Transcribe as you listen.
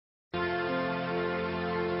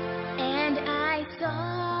I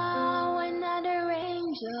saw another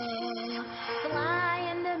angel fly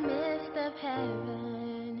in the midst of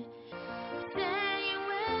heaven, saying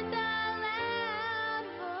with a loud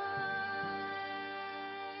voice.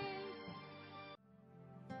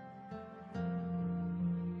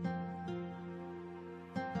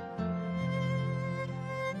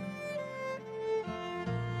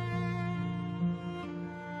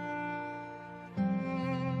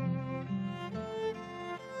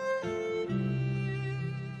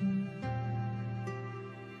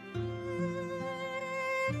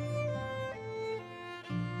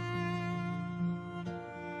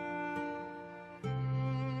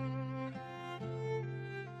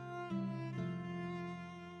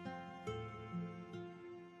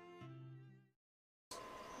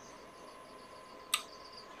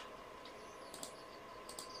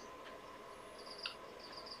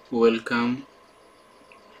 Welcome,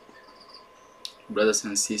 brothers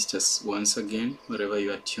and sisters, once again, wherever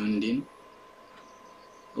you are tuned in.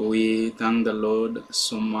 We thank the Lord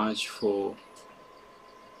so much for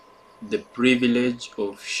the privilege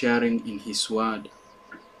of sharing in His Word.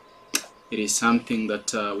 It is something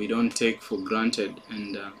that we don't take for granted,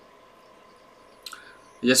 and I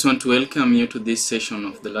just want to welcome you to this session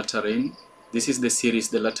of the Latter Rain. This is the series,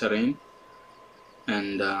 the Latter Rain,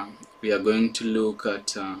 and we are going to look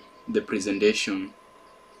at the presentation,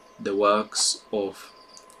 the works of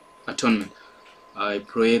atonement. I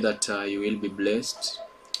pray that you will be blessed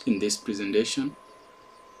in this presentation,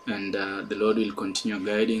 and the Lord will continue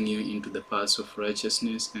guiding you into the paths of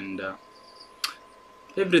righteousness, and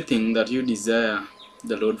everything that you desire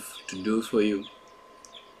the Lord to do for you.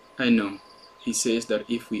 I know He says that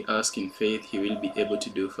if we ask in faith, He will be able to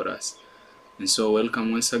do for us. And so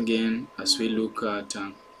welcome once again as we look at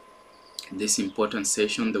this important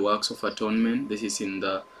session, the works of atonement. This is in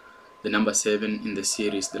the number 7 in the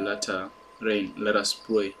series, the Latter Rain. Let us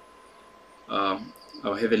pray. Our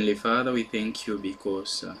Heavenly Father, we thank you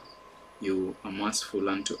because you are merciful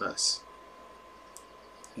unto us.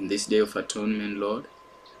 In this day of atonement, Lord,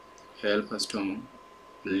 help us to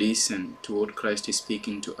listen to what Christ is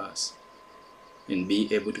speaking to us and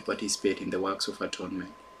be able to participate in the works of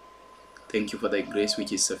atonement. Thank you for thy grace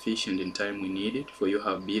which is sufficient in time we need it, for you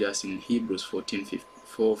have bid us in Hebrews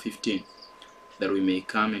 4:15 that we may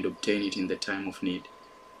come and obtain it in the time of need.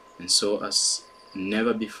 And so as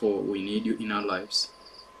never before we need you in our lives.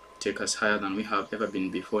 Take us higher than we have ever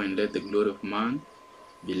been before, and let the glory of man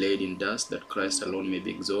be laid in dust, that Christ alone may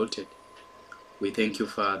be exalted. We thank you,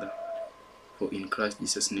 Father, for in Christ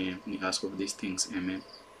Jesus' name we ask of these things. Amen.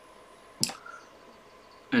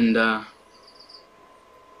 And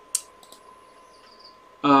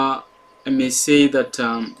I may say that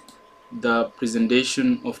the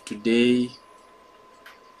presentation of today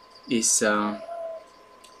is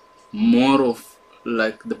more of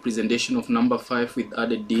like the presentation of number 5 with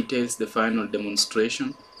added details, the final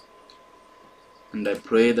demonstration. And I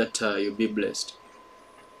pray that you'll be blessed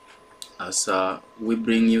as we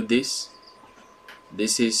bring you this.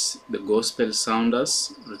 This is the Gospel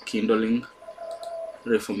Sounders Rekindling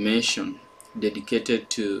Reformation, dedicated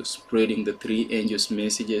to spreading the 3 angels'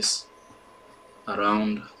 messages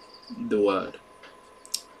around the world.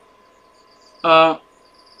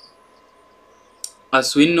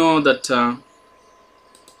 As we know that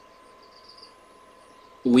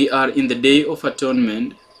we are in the Day of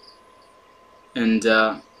Atonement, and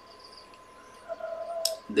there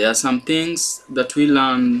are some things that we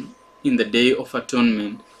learn in the Day of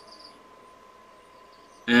Atonement.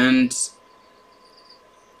 And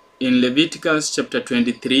in Leviticus chapter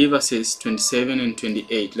 23 verses 27 and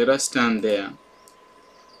 28, let us stand there.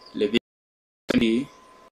 Leviticus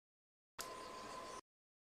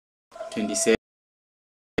 27.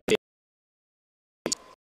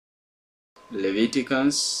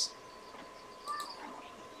 Leviticus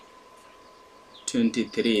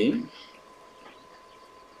 23,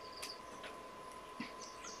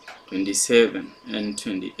 27 and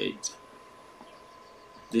 28.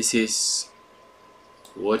 This is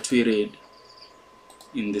what we read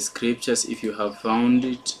in the scriptures. If you have found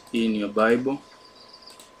it in your Bible,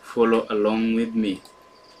 follow along with me.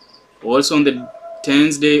 Also on the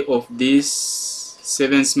 10th day of this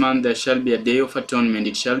 7th month there shall be a day of atonement.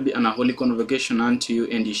 It shall be an holy convocation unto you,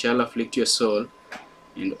 and ye shall afflict your soul,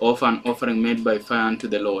 and offer an offering made by fire unto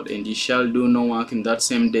the Lord. And ye shall do no work in that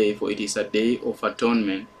same day, for it is a day of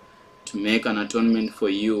atonement, to make an atonement for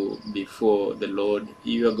you before the Lord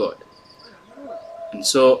your God. And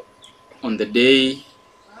so on the day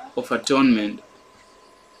of atonement,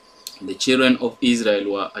 the children of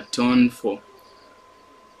Israel were atoned for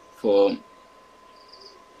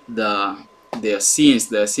the their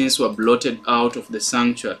sins were blotted out of the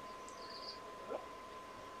sanctuary.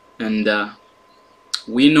 And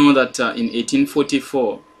we know that in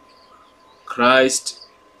 1844, Christ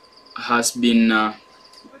has been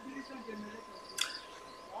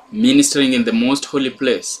ministering in the most holy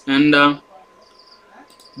place. And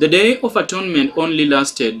the Day of Atonement only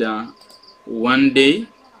lasted 1 day.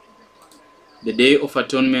 The Day of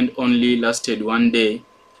Atonement only lasted 1 day.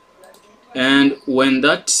 And when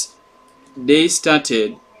that day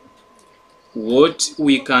started, what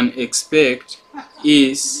we can expect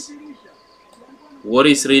is what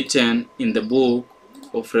is written in the book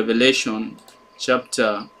of Revelation,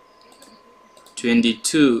 chapter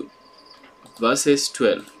 22, verses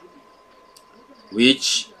 12,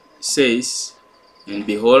 which says, "And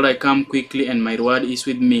behold, I come quickly, and my reward is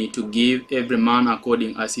with me, to give every man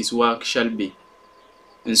according as his work shall be."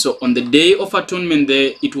 And so on the Day of Atonement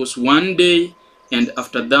there, it was 1 day, and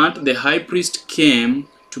after that the high priest came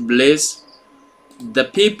to bless the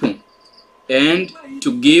people and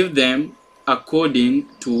to give them according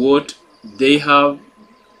to what they have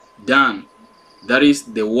done. That is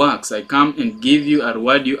the works. I come and give you, I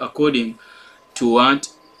reward you according to what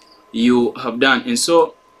you have done. And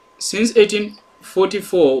so since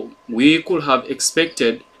 1844, we could have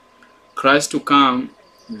expected Christ to come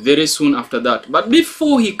very soon after that. But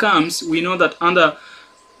before he comes, we know that under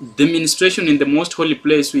the ministration in the most holy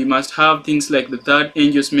place, we must have things like the third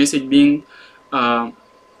angel's message being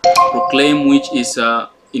proclaimed, which is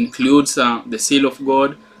includes the seal of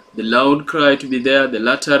God, the loud cry to be there, the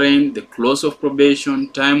latter rain, the close of probation,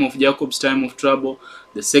 time of Jacob's time of trouble,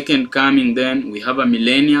 the second coming. Then we have a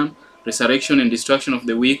millennium, resurrection and destruction of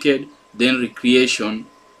the wicked, then recreation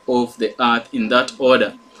of the earth, in that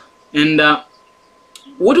order. And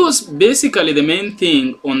what was basically the main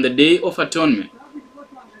thing on the Day of Atonement?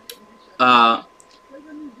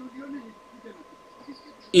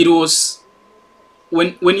 It was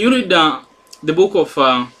when you read the book of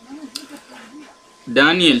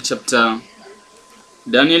Daniel chapter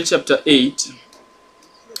 8,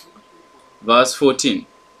 verse 14.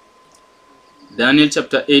 Daniel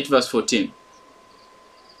chapter 8, verse 14.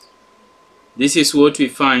 This is what we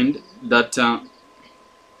find, that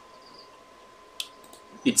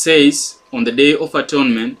it says, on the Day of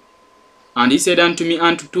Atonement, "And he said unto me,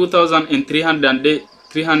 unto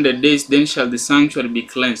 2,300 days, then shall the sanctuary be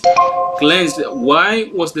cleansed." Cleansed.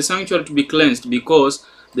 Why was the sanctuary to be cleansed? Because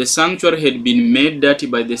the sanctuary had been made dirty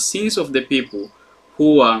by the sins of the people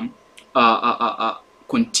who were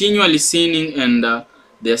continually sinning, and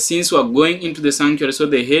their sins were going into the sanctuary, so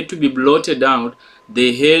they had to be blotted out.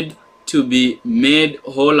 They had to be made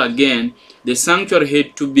whole again. The sanctuary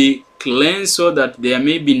had to be cleansed so that there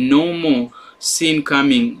may be no more sin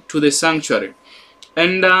coming to the sanctuary.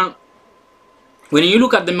 And when you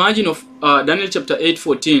look at the margin of Daniel chapter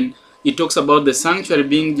 8:14, it talks about the sanctuary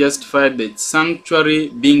being justified, the sanctuary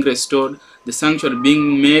being restored, the sanctuary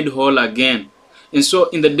being made whole again. And so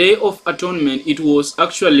in the Day of Atonement, it was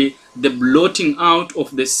actually the blotting out of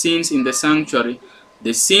the sins in the sanctuary.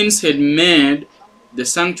 The sins had made the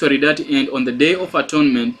sanctuary dirty, and on the Day of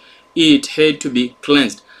Atonement, it had to be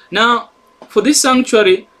cleansed. Now, for this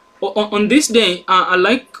sanctuary, on this day, I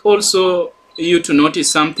like also you to notice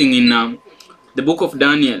something in the book of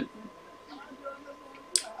Daniel.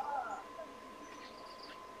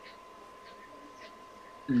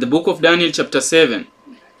 The book of Daniel chapter 7.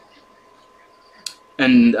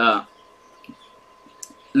 And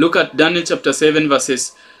look at Daniel chapter 7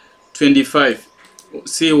 verses 25.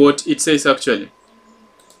 See what it says actually.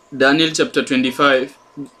 Daniel chapter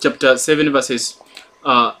 7 verses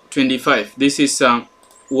 25. This is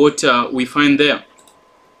what we find there.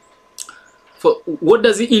 For what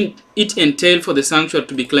does it entail for the sanctuary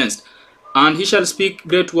to be cleansed? "And he shall speak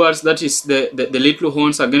great words," that is the little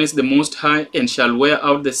horns, "against the Most High, and shall wear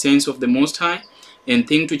out the saints of the Most High, and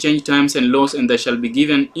think to change times and laws, and they shall be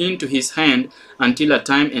given into his hand until a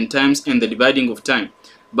time and times and the dividing of time.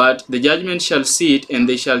 But the judgment shall sit, and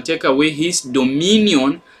they shall take away his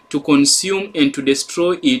dominion, to consume and to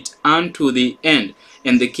destroy it unto the end.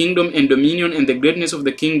 And the kingdom and dominion and the greatness of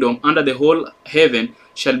the kingdom under the whole heaven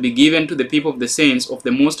shall be given to the people of the saints of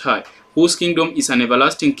the Most High, whose kingdom is an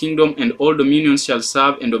everlasting kingdom, and all dominions shall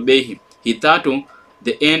serve and obey him." Hitherto,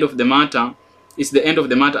 the end of the matter is the end of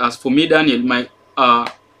the matter. As for me, Daniel, my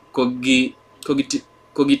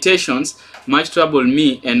cogitations much troubled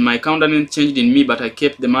me, and my countenance changed in me, but I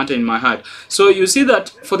kept the matter in my heart. So you see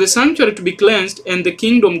that for the sanctuary to be cleansed and the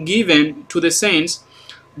kingdom given to the saints,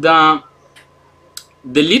 the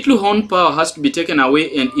little horn power has to be taken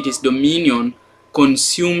away, and its dominion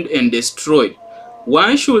consumed and destroyed.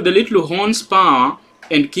 Why should the little horn's power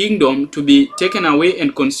and kingdom to be taken away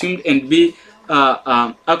and consumed and be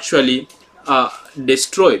actually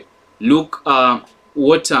destroyed. Look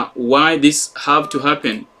why this have to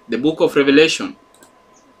happen. The book of Revelation.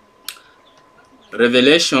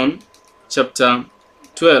 Revelation chapter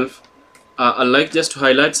 12. I'd like just to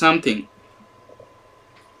highlight something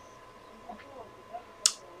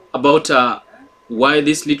about why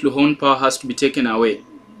this little horn power has to be taken away.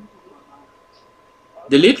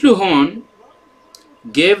 The little horn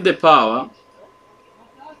gave the power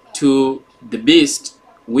to the beast,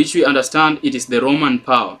 which we understand it is the Roman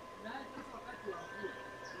power.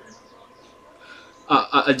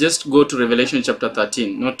 I'll just go to Revelation chapter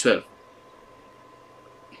 13, not 12.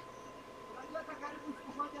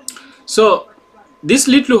 So this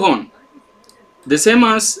little horn, the same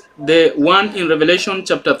as the one in Revelation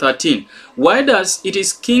chapter 13, why does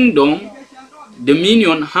its kingdom,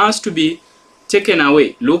 dominion has to be taken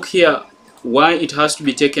away? Look here why it has to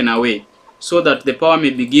be taken away, so that the power may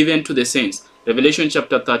be given to the saints. Revelation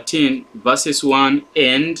chapter 13 verses 1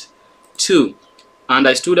 and 2. And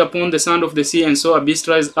I stood upon the sand of the sea and saw a beast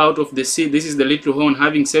rise out of the sea. This is the little horn,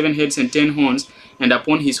 having 7 heads and 10 horns, and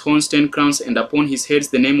upon his horns 10 crowns, and upon his heads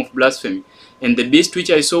the name of blasphemy. And the beast which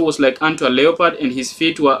I saw was like unto a leopard, and his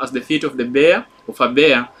feet were as the feet of a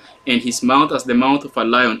bear, and his mouth as the mouth of a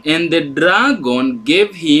lion. And the dragon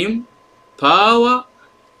gave him power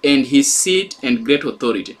and his seat and great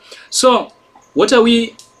authority. So what are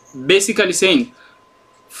we basically saying?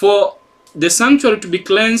 For the sanctuary to be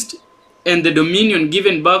cleansed and the dominion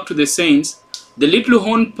given back to the saints, the little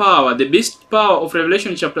horn power, the beast power of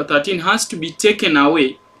Revelation chapter 13 has to be taken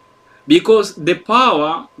away, because the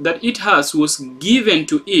power that it has was given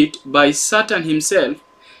to it by Satan himself,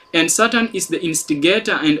 and Satan is the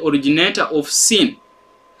instigator and originator of sin.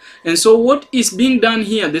 And so what is being done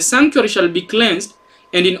here, the sanctuary shall be cleansed,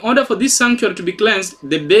 and in order for this sanctuary to be cleansed,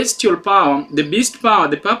 the bestial power, the beast power,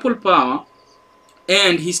 the purple power,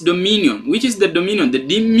 and his dominion, which is the dominion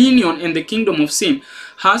and the kingdom of sin,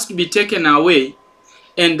 has to be taken away.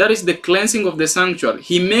 And that is the cleansing of the sanctuary.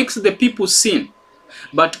 He makes the people sin,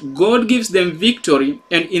 but God gives them victory,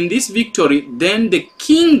 and in this victory then the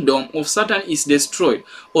kingdom of Satan is destroyed.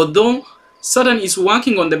 Although Satan is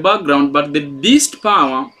working on the background, but the beast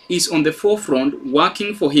power is on the forefront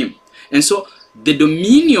working for him. And so the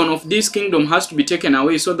dominion of this kingdom has to be taken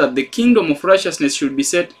away, so that the kingdom of righteousness should be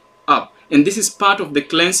set up. And this is part of the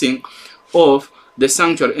cleansing of the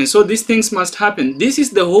sanctuary. And so these things must happen. This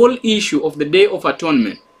is the whole issue of the Day of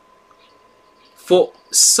Atonement. For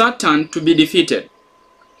Satan to be defeated.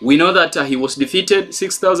 We know that he was defeated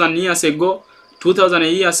 6,000 years ago. 2,000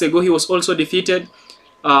 years ago he was also defeated.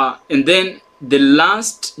 And then the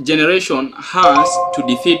last generation has to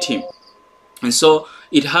defeat him. And so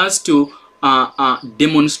it has to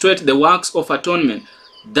demonstrate the works of atonement.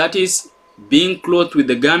 That is, being clothed with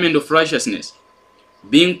the garment of righteousness,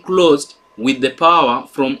 being clothed with the power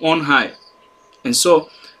from on high. And so,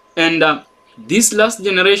 this last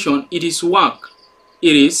generation, it is work.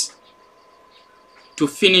 It is to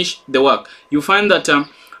finish the work. You find that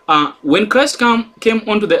when Christ came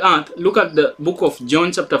onto the earth, look at the book of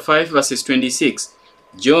John chapter 5 verses 26.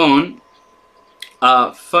 John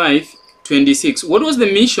 5:26. What was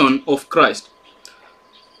the mission of Christ?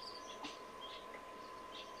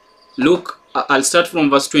 Look, I'll start from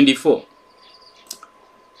verse 24.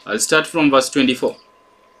 I'll start from verse 24.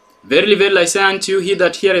 Verily, verily, I say unto you, he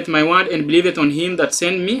that heareth my word and believeth on him that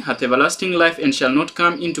sent me hath everlasting life, and shall not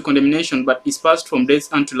come into condemnation, but is passed from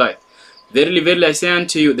death unto life. Verily, verily, I say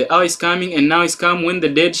unto you, the hour is coming, and now is come, when the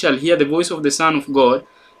dead shall hear the voice of the Son of God,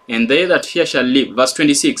 and they that hear shall live. Verse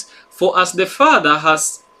 26. For as the Father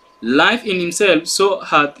has life in himself, so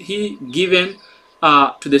hath he given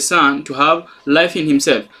to the Son to have life in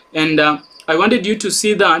himself. And I wanted you to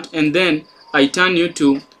see that, and then I turn you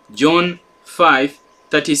to John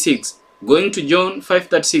 5:36. Going to John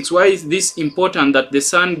 5:36. Why is this important, that the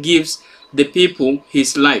Son gives the people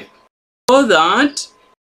his life? So that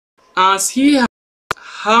as he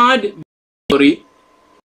had victory,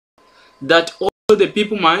 that also the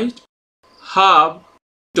people might have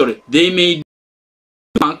victory. They may do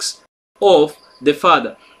works of the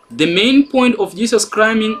Father. The main point of Jesus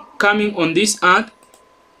coming on this earth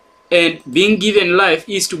and being given life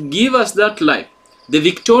is to give us that life, the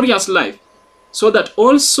victorious life, so that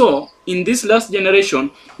also in this last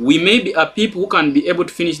generation we may be a people who can be able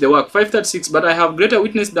to finish the work. 5:36. But I have greater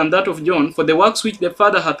witness than that of John, for the works which the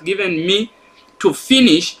Father hath given me to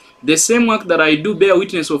finish, the same work that I do bear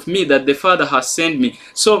witness of me, that the Father has sent me.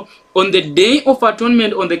 So on the Day of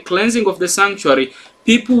Atonement, on the cleansing of the sanctuary,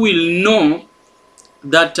 people will know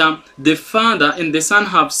that the Father and the Son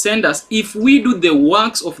have sent us if we do the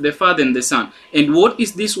works of the Father and the Son. And what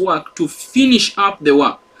is this work? To finish up the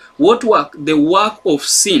work. What work? The work of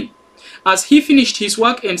sin. As he finished his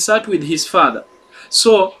work and sat with his Father,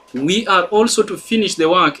 so we are also to finish the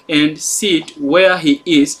work and sit where he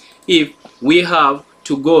is, if we have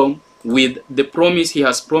to go with the promise he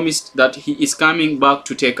has promised that he is coming back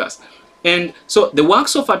to take us. And so the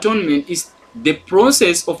works of atonement is the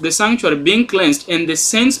process of the sanctuary being cleansed and the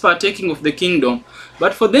saints partaking of the kingdom.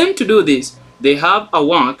 But for them to do this, they have a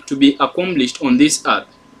work to be accomplished on this earth.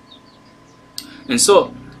 And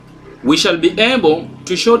so we shall be able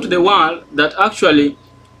to show to the world that actually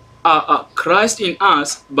Christ in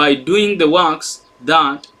us by doing the works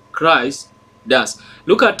that Christ does.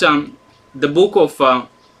 Look at the book of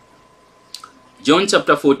John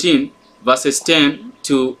chapter 14 verses 10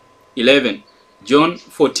 to 11. John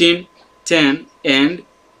 14, 10 and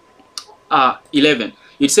 11.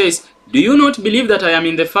 It says, "Do you not believe that I am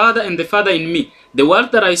in the Father and the Father in me? The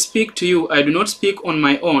word that I speak to you, I do not speak on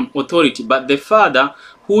my own authority, but the Father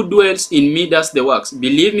who dwells in me does the works.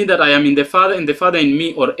 Believe me that I am in the Father and the Father in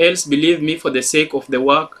me, or else believe me for the sake of the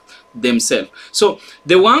work themselves." So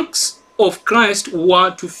the works of Christ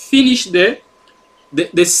were to finish the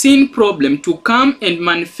sin problem, to come and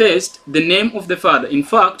manifest the name of the Father. In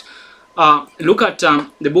fact, look at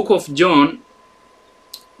the book of John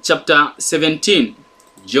chapter 17.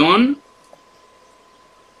 John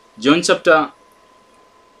chapter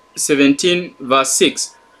 17 verse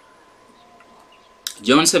 6.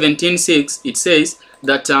 John 17:6, it says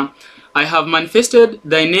that I have manifested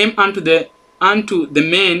thy name unto the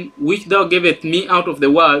men which thou gavest me out of the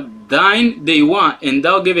world. Thine they were, and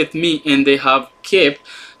thou gavest me, and they have kept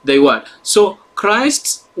thy word. So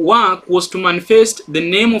Christ's work was to manifest the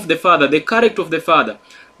name of the Father, the character of the Father.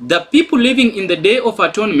 The people living in the day of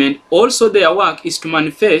atonement, also their work is to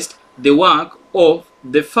manifest the work of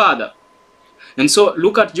the Father. And so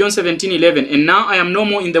look at John 17:11. "And now I am no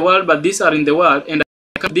more in the world, but these are in the world, and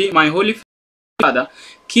I come thee, my holy Father,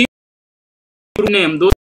 keep your name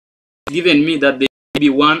those given me, that they may be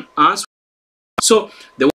one as." So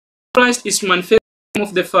the work of Christ is to manifest the name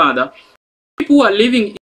of the Father. People who are living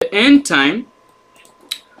in the end time,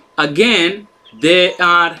 again, they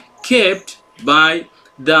are kept by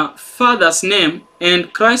the Father's name,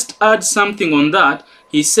 and Christ adds something on that.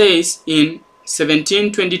 He says in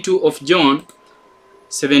 17:22 of John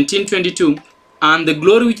 17:22, "And the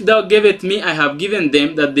glory which thou gavest me I have given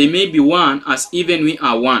them, that they may be one as even we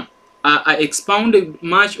are one." I expounded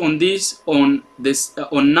much on this on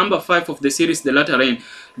number 5 of the series, The Latter Rain,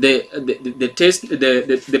 the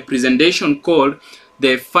presentation called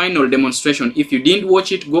The Final Demonstration. If you didn't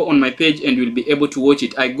watch it, go on my page and you'll be able to watch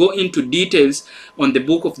it. I go into details on the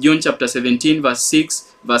book of John chapter 17 verse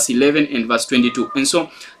 6, verse 11 and verse 22. And so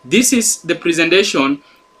this is the presentation,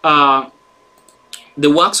 the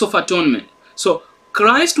works of atonement. So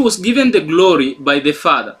Christ was given the glory by the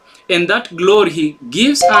Father, and that glory he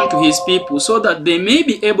gives unto his people so that they may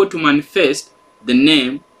be able to manifest the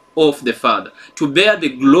name of the Father, to bear the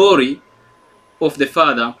glory of the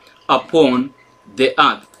Father upon the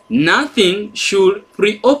earth. Nothing should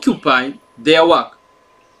preoccupy their work,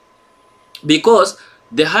 because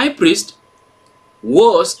the high priest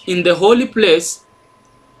was in the holy place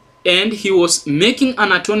and he was making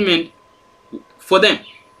an atonement for them.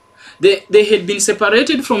 They had been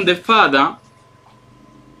separated from the Father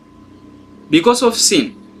because of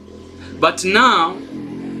sin. But now,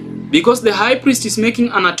 because the high priest is making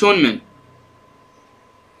an atonement,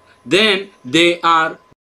 then they are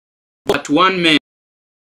but one man.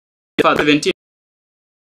 17,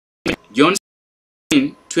 John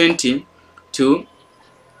 20 to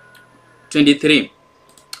 23.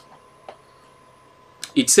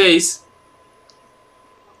 It says,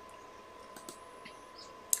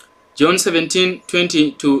 John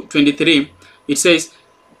 17:20 to 23, it says,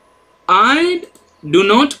 "I do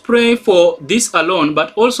not pray for this alone,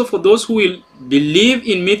 but also for those who will believe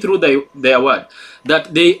in me through their word,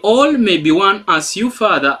 that they all may be one as you,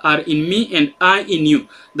 Father, are in me and I in you,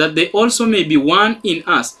 that they also may be one in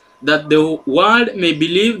us, that the world may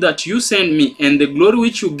believe that you sent me, and the glory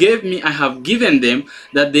which you gave me I have given them,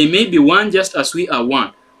 that they may be one just as we are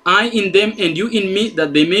one. I in them and you in me,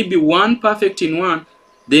 that they may be one perfect in one,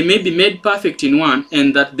 they may be made perfect in one,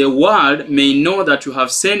 and that the world may know that you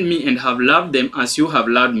have sent me and have loved them as you have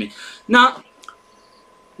loved me." Now,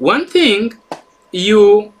 one thing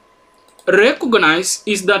you recognize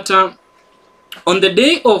is that on the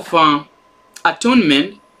day of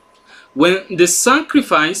atonement, when the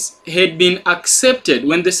sacrifice had been accepted,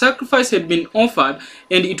 when the sacrifice had been offered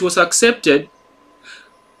and it was accepted,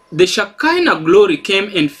 the Shekinah glory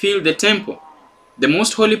came and filled the temple, the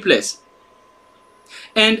most holy place.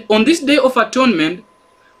 And on this day of atonement,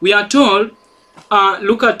 we are told,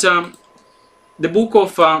 look at the book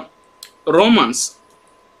of Romans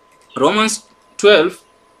 12,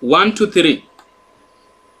 1 to 3.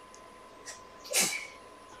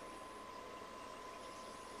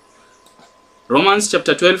 Romans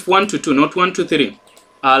chapter 12, 1 to 2, not 1 to 3.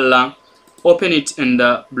 I'll open it and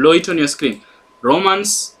blow it on your screen.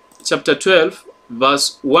 Romans chapter 12,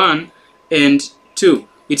 verse 1 and 2.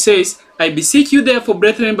 It says, I beseech you therefore,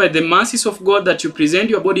 brethren, by the mercies of God, that you present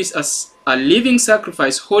your bodies as a living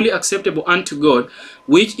sacrifice, wholly acceptable unto God,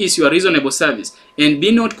 which is your reasonable service. And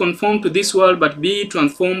be not conformed to this world, but be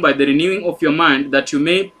transformed by the renewing of your mind, that you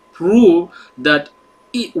may prove that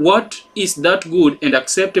what is that good and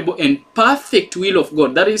acceptable and perfect will of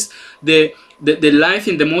God. That is the life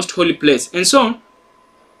in the most holy place. And so,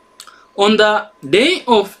 on the day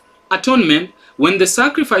of atonement, when the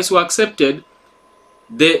sacrifice were accepted,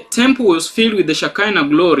 the temple was filled with the Shekinah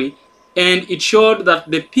glory, and it showed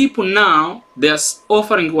that the people now, their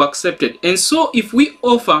offering were accepted. And so if we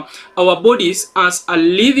offer our bodies as a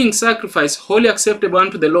living sacrifice, wholly acceptable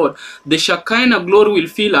unto the Lord, the Shekinah glory will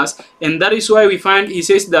fill us. And that is why we find he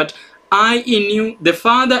says that I in you, the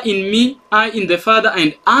Father in me, I in the Father,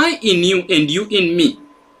 and I in you, and you in me.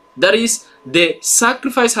 That is, the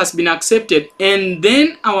sacrifice has been accepted, and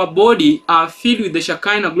then our body are filled with the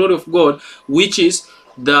Shekinah glory of God, which is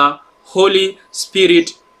the Holy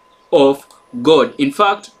Spirit of God. In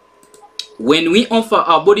fact, when we offer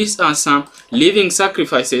our bodies as living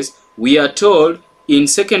sacrifices, we are told in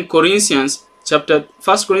 1 Corinthians chapter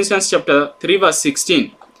 3 verse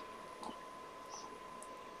 16.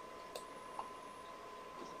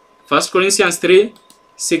 1 Corinthians 3,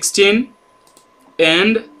 16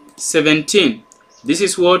 and 17. This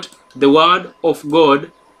is what the word of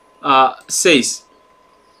God says.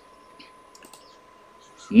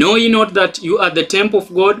 Know ye not that you are the temple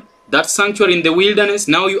of God, that sanctuary in the wilderness?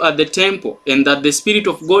 Now you are the temple, and that the Spirit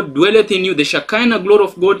of God dwelleth in you. The Shekinah glory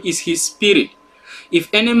of God is his Spirit. If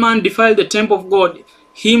any man defile the temple of God,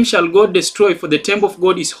 him shall God destroy, for the temple of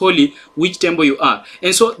God is holy, which temple you are.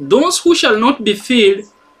 And so those who shall not be filled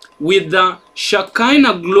with the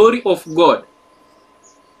Shekinah glory of God,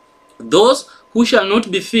 those who shall not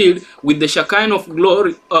be filled with the Shekinah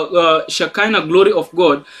glory of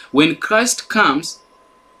God, when Christ comes,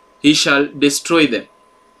 he shall destroy them.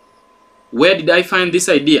 Where did I find this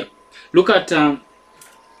idea? Look at the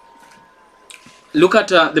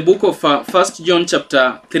book of 1 John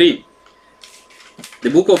chapter 3. The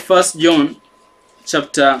book of 1 John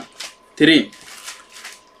chapter 3.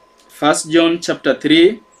 1 John chapter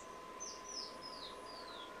 3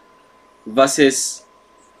 verses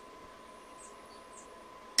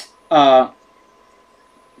 1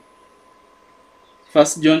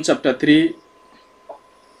 John chapter 3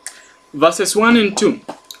 verses 1 and 2.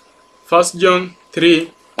 1 John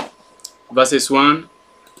 3 verses 1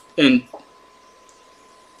 and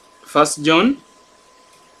 1 John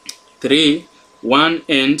 3 1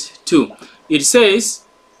 and 2. It says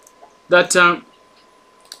that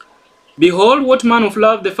behold, what manner of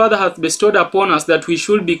love the Father hath bestowed upon us, that we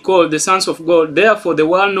should be called the sons of God. Therefore the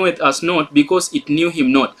world knoweth us not, because it knew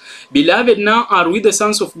him not. Beloved, now are we the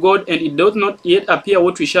sons of God, and it doth not yet appear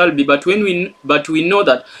what we shall be. But we know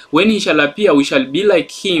that when he shall appear, we shall be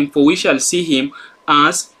like him, for we shall see him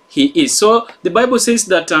as he is. So the Bible says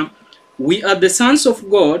that we are the sons of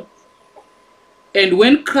God, and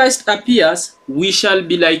when Christ appears, we shall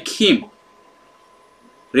be like him.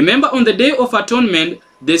 Remember, on the day of atonement,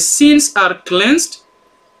 the sins are cleansed,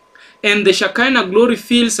 and the Shekinah glory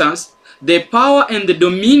fills us. The power and the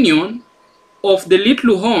dominion of the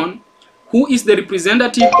little horn, who is the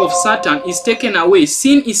representative of Satan, is taken away.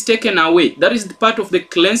 Sin is taken away. That is the part of the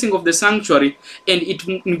cleansing of the sanctuary, and it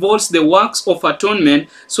involves the works of atonement,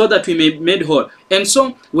 so that we may be made whole. And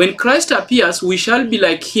so, when Christ appears, we shall be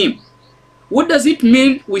like him. What does it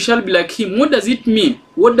mean, we shall be like him? What does it mean?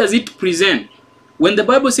 What does it present? When the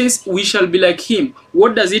Bible says we shall be like him,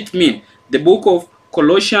 what does it mean? The book of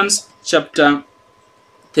Colossians chapter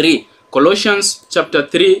 3. Colossians chapter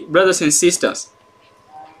 3, brothers and sisters.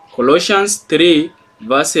 Colossians 3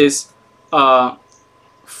 verses 4.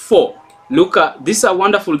 Look at, these are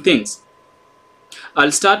wonderful things.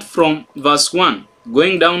 I'll start from verse 1,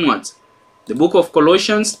 going downwards. The book of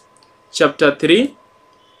Colossians chapter 3,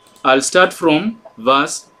 I'll start from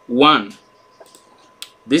verse 1.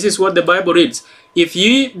 This is what the Bible reads. If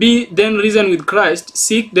ye be then risen with Christ,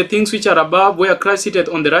 seek the things which are above, where Christ sitteth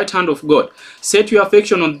on the right hand of God. Set your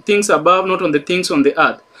affection on the things above, not on the things on the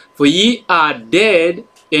earth. For ye are dead,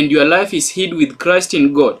 and your life is hid with Christ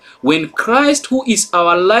in God. When Christ, who is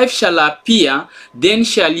our life, shall appear, then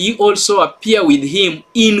shall ye also appear with him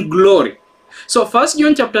in glory. So 1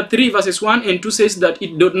 John chapter 3 verses 1 and 2 says that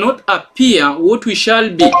it does not appear what we shall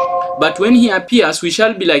be, but when he appears, we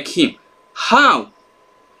shall be like him. How?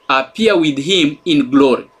 Appear with him in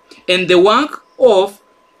glory. And the work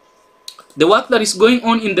that is going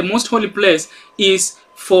on in the most holy place is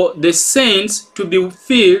for the saints to be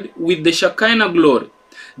filled with the Shekinah glory.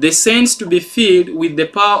 The saints to be filled with the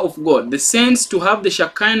power of God. The saints to have the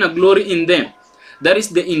Shekinah glory in them. That is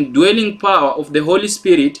the indwelling power of the Holy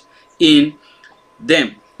Spirit in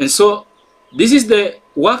them. And so this is the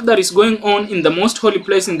work that is going on in the most holy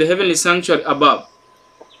place in the heavenly sanctuary above.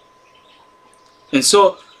 And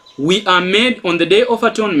so we are made on the day of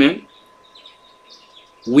atonement,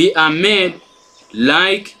 we are made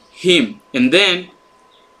like him. And then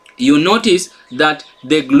you notice that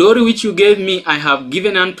the glory which you gave me, I have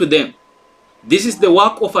given unto them. This is the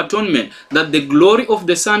work of atonement, that the glory of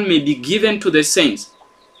the Son may be given to the saints,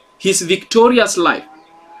 his victorious life,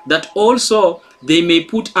 that also they may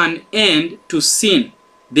put an end to sin.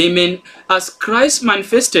 They may, as Christ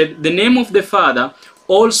manifested the name of the Father,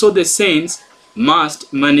 also the saints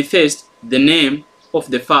must manifest the name of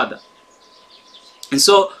the Father. And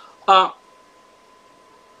so,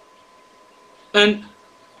 and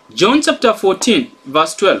John chapter 14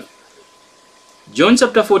 verse 12. John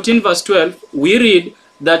chapter 14 verse 12, we read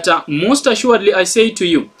that most assuredly I say to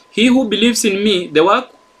you, he who believes in me, the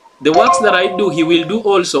works that I do, he will do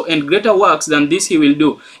also, and greater works than this he will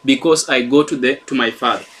do, because I go to my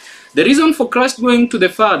Father. The reason for Christ going to the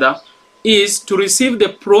Father is to receive the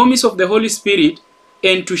promise of the Holy Spirit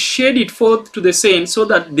and to shed it forth to the saints so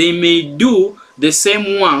that they may do the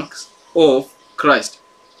same works of Christ.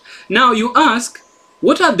 Now you ask,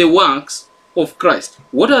 what are the works of Christ?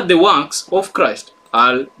 What are the works of Christ?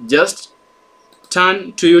 I'll just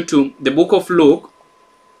turn to you to the book of Luke,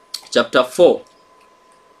 chapter 4.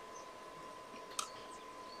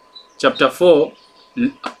 The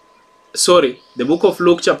book of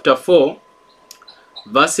Luke, chapter 4,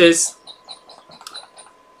 verses...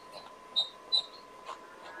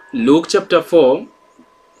 Luke chapter 4,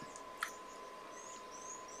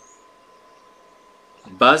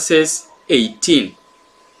 verses 18.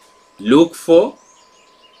 Luke 4,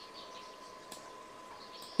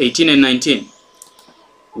 18 and 19.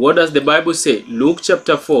 What does the Bible say? Luke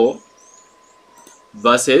chapter 4,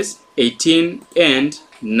 verses 18 and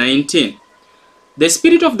 19. The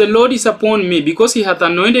Spirit of the Lord is upon me, because he hath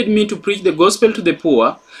anointed me to preach the gospel to the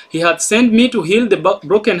poor. He hath sent me to heal the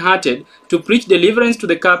brokenhearted, to preach deliverance to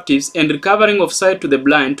the captives, and recovering of sight to the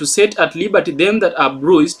blind, to set at liberty them that are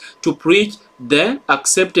bruised, to preach the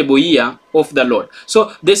acceptable year of the Lord.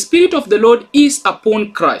 So the Spirit of the Lord is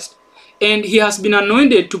upon Christ, and he has been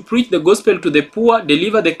anointed to preach the gospel to the poor,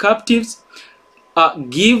 deliver the captives,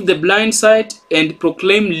 give the blind sight, and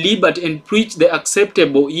proclaim liberty, and preach the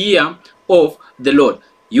acceptable year of the Lord.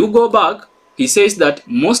 You go back, he says that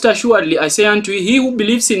most assuredly I say unto you, he who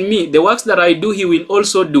believes in me, the works that I do, he will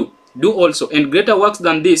also do also, and greater works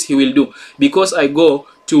than this he will do, because I go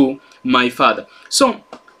to my Father. So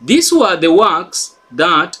these were the works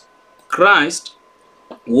that Christ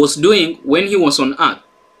was doing when he was on earth,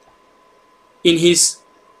 in his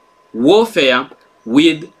warfare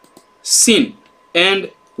with sin.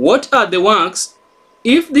 And what are the works?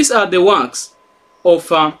 If these are the works of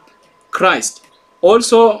Christ,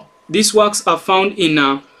 also these works are found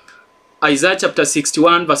in Isaiah chapter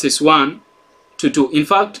 61 verses 1 to 2. In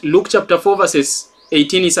fact, Luke chapter 4 verses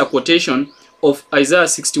 18 is a quotation of Isaiah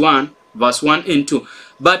 61 verse 1 and 2.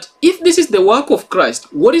 But if this is the work of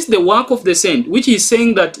Christ, what is the work of the saint? Which is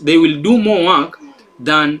saying that they will do more work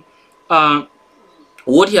than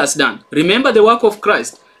what he has done. Remember the work of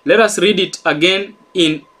Christ. Let us read it again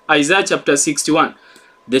in Isaiah chapter 61.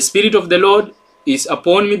 The Spirit of the Lord is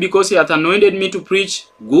upon me, because he hath anointed me to preach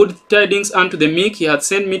good tidings unto the meek. He hath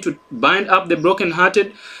sent me to bind up the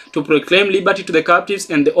brokenhearted, to proclaim liberty to the captives,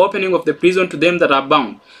 and the opening of the prison to them that are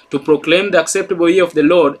bound, to proclaim the acceptable year of the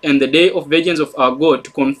Lord, and the day of vengeance of our God,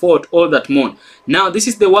 to comfort all that mourn. Now this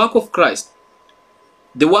is the work of Christ,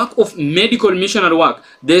 the work of medical missionary work.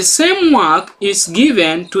 The same work is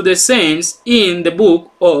given to the saints in the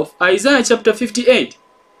book of Isaiah chapter 58.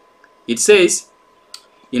 It says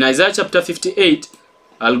in Isaiah chapter 58,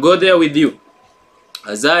 I'll go there with you.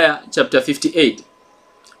 Isaiah chapter 58.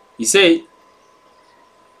 He says,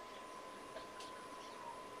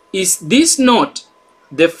 is this not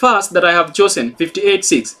the fast that I have chosen?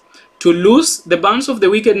 58:6. To loose the bands of the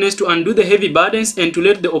wickedness, to undo the heavy burdens, and to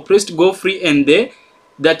let the oppressed go free, and they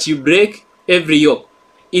that you break every yoke.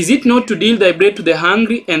 Is it not to deal thy bread to the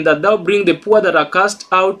hungry, and that thou bring the poor that are cast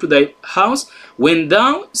out to thy house? When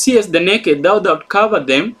thou seest the naked, thou shalt cover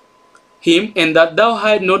him, and that thou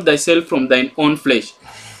hide not thyself from thine own flesh.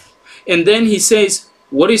 And then he says,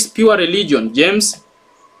 what is pure religion? James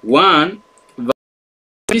 1, verse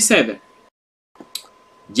 27.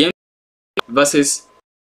 James verses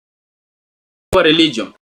pure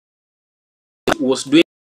religion was doing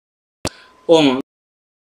on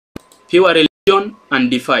pure religion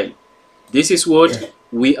and defiled. This is what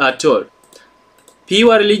we are told.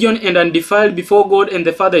 Pure religion and undefiled before God and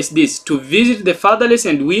the Father is this: to visit the fatherless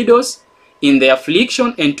and widows in their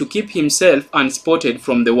affliction, and to keep himself unspotted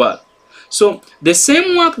from the world. So the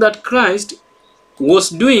same work that Christ was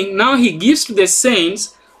doing, now he gives to the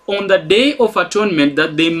saints on the day of atonement,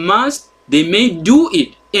 that they may do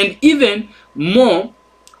it, and even more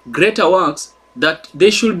greater works that they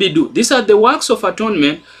should be do. These are the works of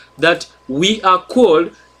atonement that we are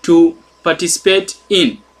called to participate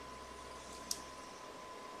in.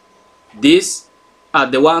 These are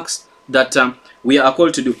the works that we are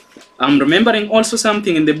called to do. I'm remembering also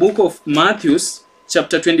something in the book of Matthew,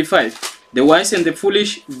 chapter 25, the wise and the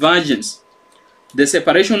foolish virgins, the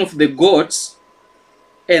separation of the goats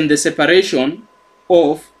and the separation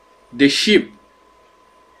of the sheep.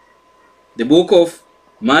 The book of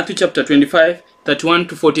Matthew chapter 25, 31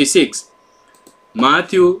 to 46.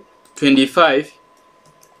 Matthew 25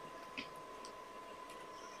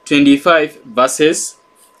 verses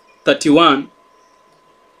 31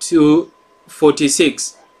 to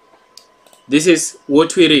 46. This is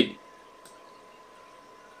what we read.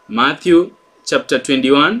 Matthew chapter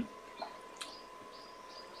 21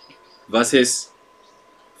 verses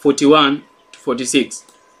 41 to 46.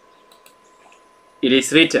 It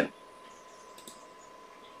is written,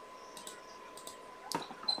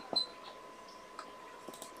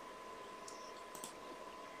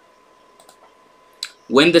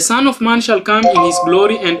 when the Son of Man shall come in his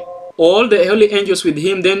glory, and all the holy angels with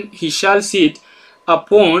him, then he shall sit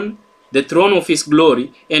upon the throne of his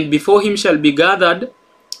glory, and before him shall be gathered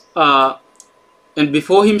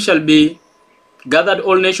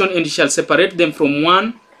all nations, and he shall separate them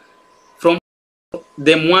one from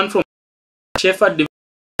the shepherd, the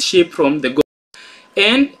sheep from the goat.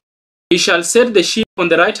 And he shall set the sheep on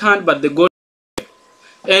the right hand, but the goat.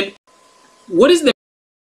 And what is the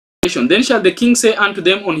nation? Then shall the king say unto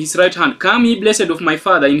them on his right hand, Come ye blessed of my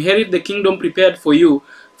Father, inherit the kingdom prepared for you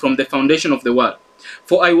from the foundation of the world.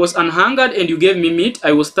 For I was an hungered, and you gave me meat.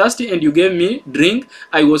 I was thirsty, and you gave me drink.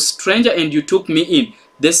 I was stranger, and you took me in.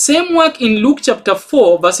 The same work in Luke chapter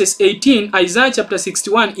 4, verses 18, Isaiah chapter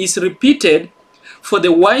 61 is repeated for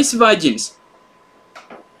the wise virgins.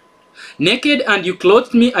 Naked, and you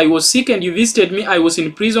clothed me. I was sick, and you visited me. I was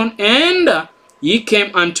in prison, and ye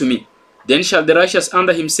came unto me. Then shall the righteous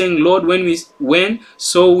answer him, saying, Lord, when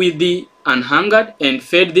saw we thee an hungered, and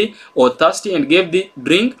fed thee, or thirsty, and gave thee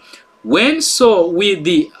drink? When saw we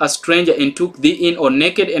thee a stranger, and took thee in, or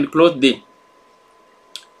naked, and clothed thee?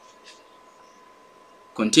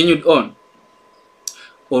 Continued on.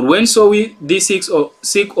 Or when saw we thee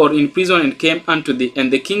sick or in prison, and came unto thee?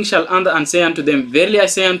 And the king shall answer and say unto them, Verily I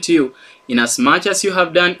say unto you, inasmuch as you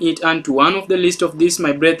have done it unto one of the least of these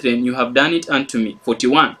my brethren, you have done it unto me.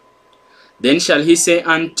 41. Then shall he say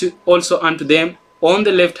also unto them on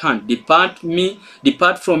the left hand,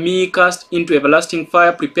 Depart from me, cast into everlasting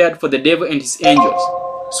fire, prepared for the devil and his angels.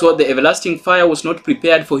 So the everlasting fire was not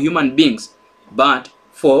prepared for human beings, but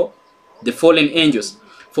for the fallen angels.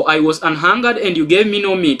 For I was an hungered, and you gave me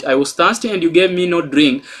no meat. I was thirsty, and you gave me no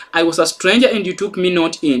drink. I was a stranger, and you took me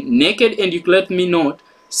not in. Naked, and you clothed me not.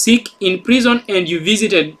 Sick, in prison, and you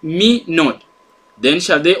visited me not. Then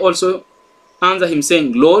shall they also answer him,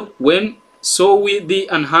 saying, Lord, when saw we thee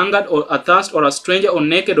an hungered, or athirst, or a stranger, or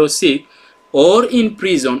naked, or sick, or in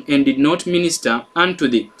prison, and did not minister unto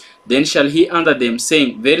thee? Then shall he answer them,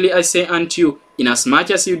 saying, Verily I say unto you, inasmuch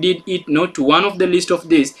as you did it not to one of the least of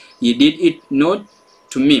these, ye did it not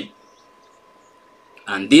to me.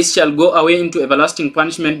 And this shall go away into everlasting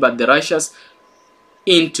punishment, but the righteous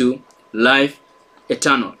into life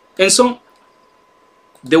eternal. And so,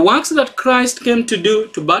 the works that Christ came to do,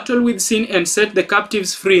 to battle with sin and set the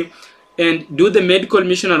captives free, and do the medical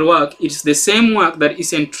missionary work, it's the same work that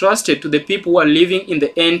is entrusted to the people who are living in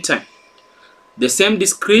the end time. The same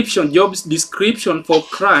description, Job's description for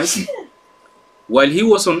Christ while he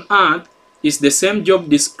was on earth, is the same job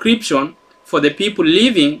description for the people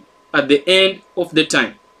living at the end of the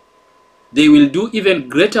time. They will do even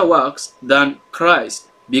greater works than Christ,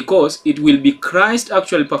 because it will be Christ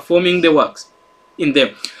actually performing the works in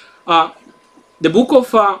them. The book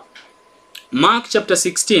of Mark chapter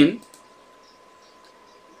 16,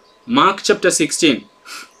 Mark chapter 16.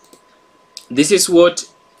 This is what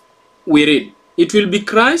we read. It will be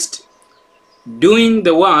Christ doing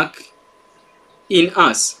the work in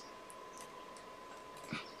us.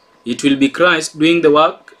 It will be Christ doing the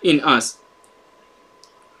work in us.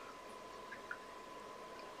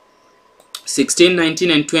 16,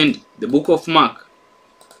 19, and 20, the book of Mark.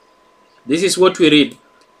 This is what we read.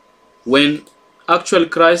 When actual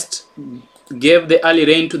Christ gave the early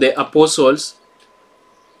rain to the apostles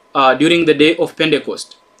during the day of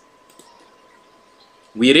Pentecost.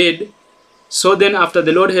 We read, so then after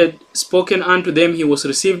the Lord had spoken unto them, he was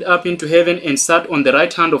received up into heaven and sat on the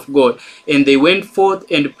right hand of God. And they went forth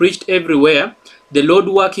and preached everywhere, the Lord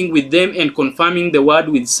working with them and confirming the word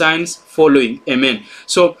with signs following. Amen.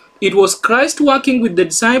 So it was Christ working with the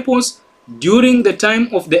disciples during the time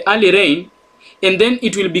of the early rain, and then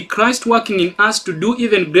it will be Christ working in us to do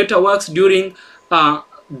even greater works during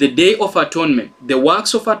the day of atonement. The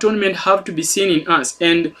works of atonement have to be seen in us.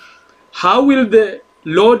 And how will the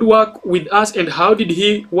Lord work with us, and how did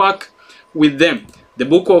he work with them? The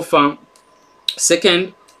book of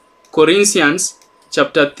 2 Corinthians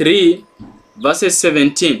chapter 3 verses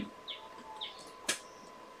 17.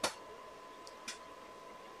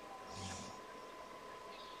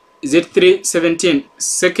 Is it 3:17?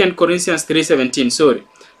 2 Corinthians 3:17, sorry.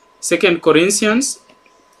 2 Corinthians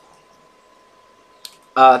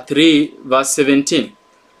 3 verse 17.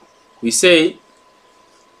 We say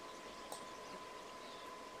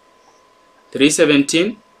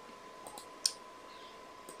 3:17.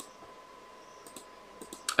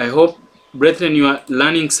 I hope, brethren, you are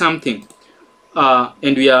learning something,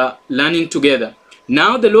 and we are learning together.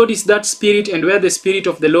 Now the Lord is that Spirit, and where the Spirit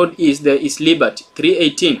of the Lord is, there is liberty.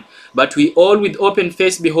 3:18. But we all with open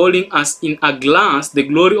face beholding as in a glass the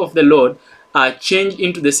glory of the Lord are changed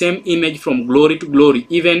into the same image from glory to glory,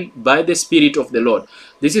 even by the Spirit of the Lord.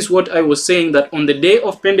 This is what I was saying, that on the day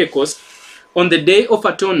of Pentecost, on the day of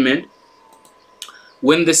atonement,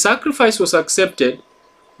 when the sacrifice was accepted,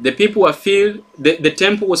 the people were filled, the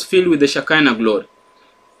temple was filled with the Shekinah glory.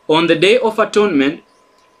 On the day of atonement,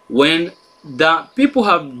 when the people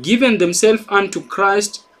have given themselves unto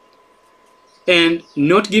Christ and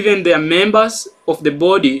not given their members of the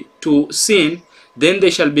body to sin, then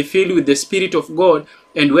they shall be filled with the Spirit of God.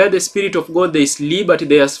 And where the Spirit of God, there is liberty,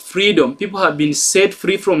 there is freedom. People have been set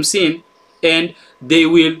free from sin, and they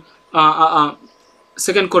will,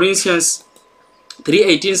 2 Corinthians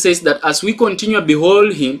 3:18 says that as we continue to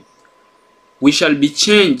behold him, we shall be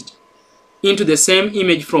changed into the same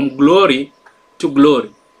image from glory to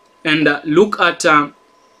glory. And look at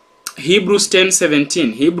Hebrews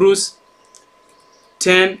 10:17. Hebrews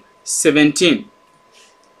 10:17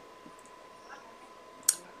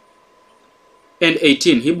 and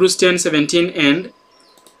 18. Hebrews 10:17 and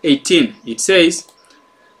 18. It says,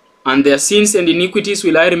 and their sins and iniquities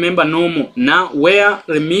will I remember no more. Now where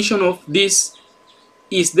remission of this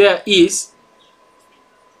is, there is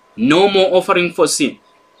no more offering for sin.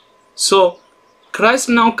 So Christ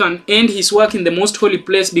now can end his work in the most holy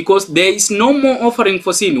place, because there is no more offering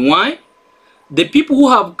for sin. Why? The people who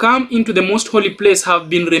have come into the most holy place have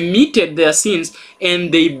been remitted their sins,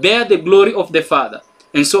 and they bear the glory of the Father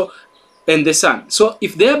and the Son. So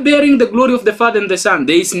if they are bearing the glory of the Father and the Son,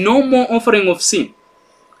 there is no more offering of sin.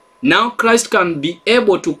 Now Christ can be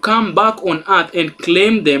able to come back on earth and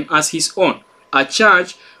claim them as his own, a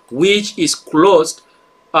church which is clothed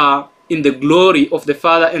in the glory of the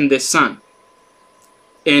Father and the Son,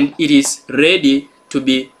 and it is ready to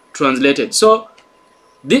be translated. So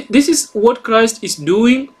this is what Christ is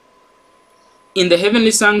doing in the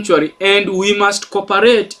heavenly sanctuary, and we must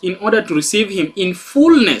cooperate in order to receive him in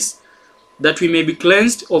fullness, that we may be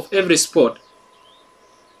cleansed of every spot.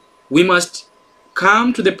 We must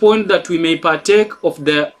come to the point that we may partake of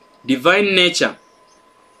the divine nature.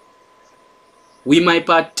 We might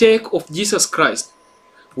partake of Jesus Christ.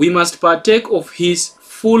 We must partake of his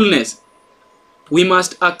fullness. We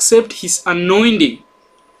must accept his anointing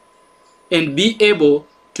and be able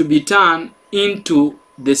to be turned into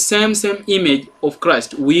the same image of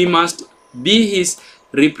Christ. We must be his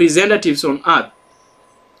representatives on earth.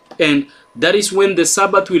 And that is when the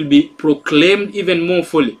Sabbath will be proclaimed even more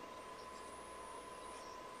fully.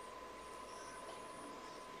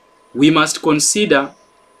 We must consider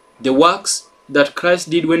the works that Christ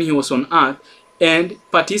did when he was on earth and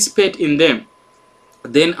participate in them.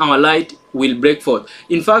 Then our light will break forth.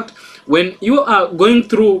 In fact, when you are going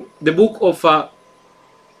through the book of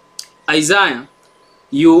Isaiah,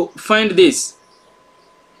 you find this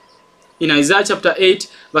in Isaiah chapter 8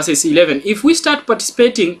 verses 11. If we start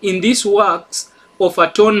participating in these works of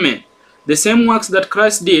atonement, the same works that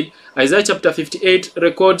Christ did. Isaiah chapter 58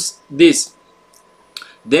 records this.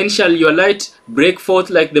 Then shall your light break forth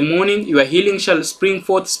like the morning, your healing shall spring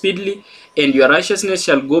forth speedily, and your righteousness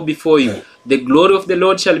shall go before you. The glory of the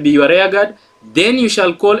Lord shall be your rear guard. Then you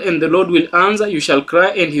shall call, and the Lord will answer. You shall cry,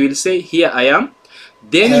 and he will say, Here I am.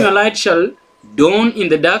 Then your light shall dawn in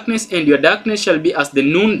the darkness, and your darkness shall be as the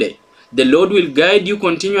noonday. The Lord will guide you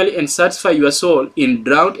continually and satisfy your soul in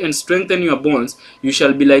drought and strengthen your bones. You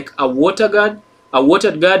shall be like a watered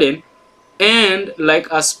garden, and like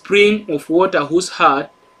a spring of water whose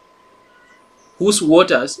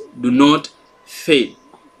waters do not fail.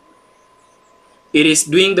 It is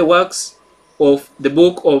doing the works of the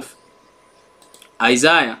book of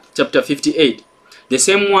Isaiah chapter 58. The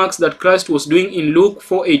same works that Christ was doing in Luke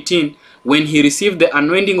 4:18 when he received the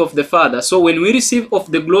anointing of the Father. So when we receive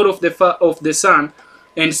of the glory of the Son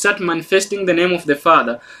and start manifesting the name of the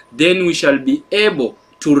Father, then we shall be able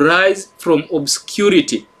to rise from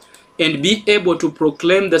obscurity and be able to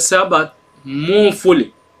proclaim the Sabbath more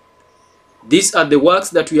fully. These are the works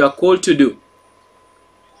that we are called to do.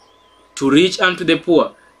 To reach unto the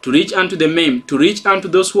poor, to reach unto the maimed, to reach unto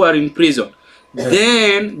those who are in prison.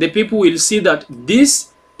 Then the people will see that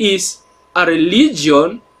this is a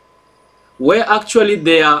religion where actually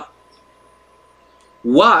their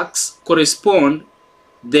works correspond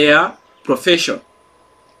their profession.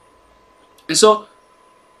 And so,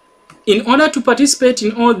 in order to participate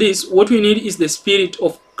in all this, what we need is the Spirit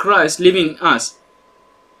of Christ living in us.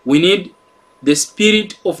 We need the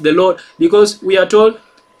Spirit of the Lord, because we are told,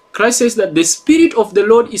 Christ says that the Spirit of the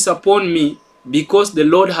Lord is upon me because the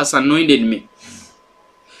Lord has anointed me.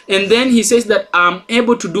 And then he says that I'm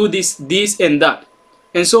able to do this, and that.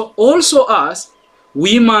 And so also us,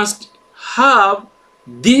 we must have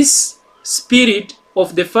this Spirit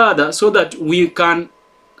of the Father so that we can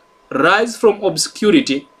rise from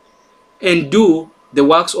obscurity and do the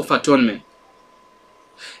works of atonement.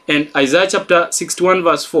 And Isaiah chapter 61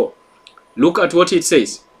 verse 4. Look at what it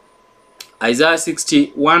says. Isaiah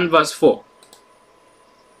 61 verse 4.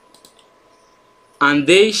 And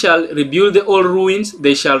they shall rebuild the old ruins,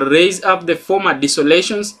 they shall raise up the former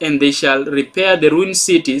desolations, and they shall repair the ruined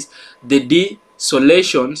cities, the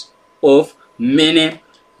desolations of many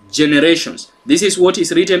generations. This is what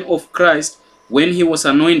is written of Christ when he was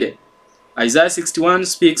anointed. Isaiah 61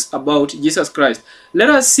 speaks about Jesus Christ.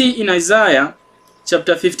 Let us see in Isaiah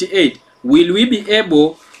chapter 58, will we be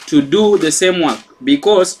able to do the same work?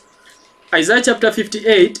 Because Isaiah chapter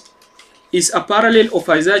 58 is a parallel of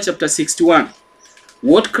Isaiah chapter 61.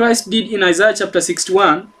 What Christ did in Isaiah chapter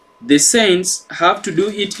 61, the saints have to do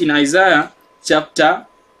it in Isaiah chapter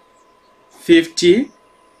 58.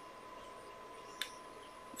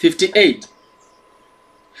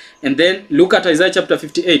 And then look at Isaiah chapter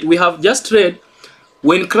 58. We have just read,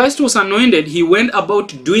 when Christ was anointed, he went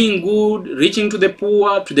about doing good, reaching to the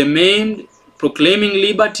poor, to the maimed, proclaiming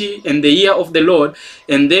liberty and the year of the Lord.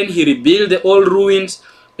 And then he rebuilt the old ruins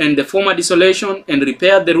and the former desolation, and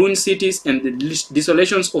repaired the ruined cities and the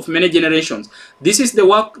desolations of many generations. This is the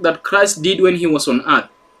work that Christ did when he was on earth.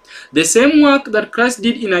 The same work that Christ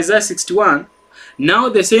did in Isaiah 61, now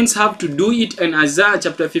the saints have to do it in Isaiah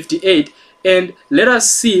chapter 58. And let us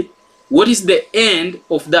see what is the end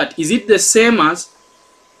of that. Is it the same as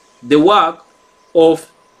the work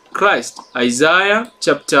of Christ? Isaiah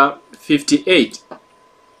chapter 58.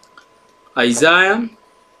 Isaiah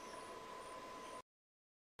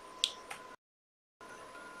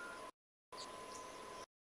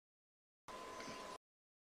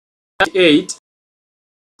 8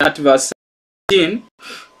 at verse 13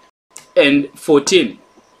 and 14,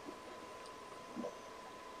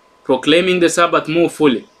 proclaiming the Sabbath more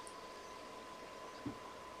fully.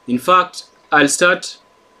 In fact, I'll start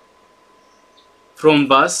from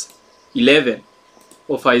verse 11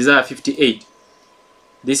 of Isaiah 58.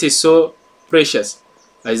 This is so precious.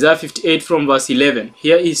 Isaiah 58 from verse 11.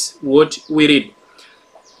 Here is what we read.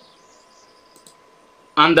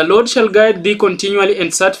 And the Lord shall guide thee continually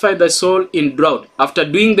and satisfy thy soul in drought. After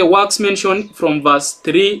doing the works mentioned from verse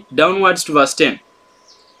 3 downwards to verse 10.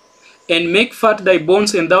 And make fat thy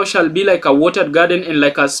bones, and thou shalt be like a watered garden and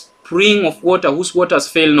like a spring of water whose waters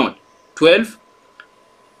fail not. 12.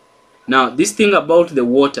 Now, this thing about the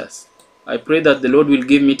waters, I pray that the Lord will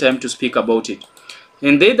give me time to speak about it.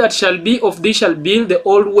 And they that shall be of thee shall build the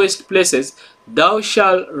old waste places. Thou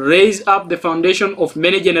shalt raise up the foundation of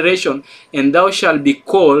many generations, and thou shalt be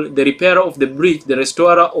called the repairer of the breach, the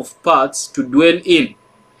restorer of paths to dwell in.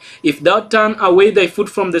 If thou turn away thy foot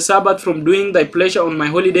from the Sabbath, from doing thy pleasure on my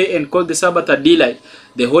holy day, and call the Sabbath a delight,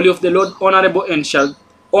 the holy of the Lord honorable, and shall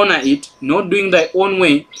honor it, not doing thy own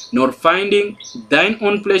way, nor finding thine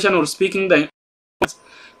own pleasure, nor speaking thine own words,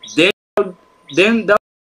 then thou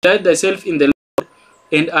delight thyself in the Lord,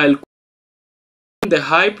 and I'll come the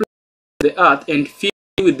high place of the earth, and fill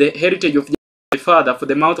thee with the heritage of thy father, for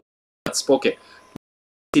the mouth of God hath spoken.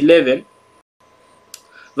 11,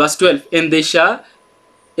 verse 12, and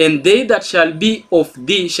they that shall be of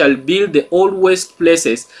thee shall build the old waste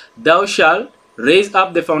places. Thou shalt raise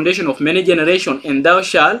up the foundation of many generations, and thou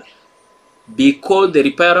shalt be called the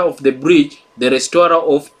repairer of the breach, the restorer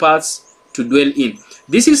of paths to dwell in.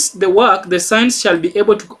 This is the work the saints shall be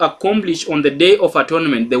able to accomplish on the day of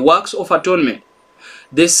atonement, the works of atonement.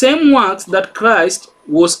 The same works that Christ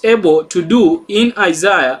was able to do in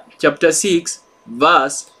Isaiah chapter 6,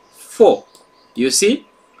 verse 4. You see?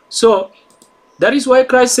 So, that is why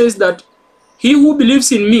Christ says that he who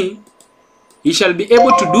believes in me, he shall be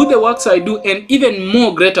able to do the works I do, and even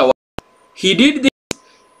more greater works. He did this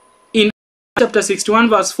in chapter 61,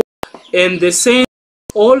 verse 4, and the saints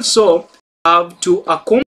also have to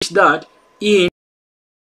accomplish that in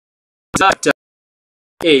chapter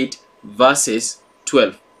 8, verses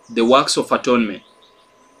 12, the works of atonement.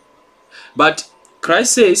 But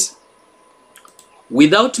Christ says,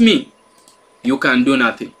 without me, you can do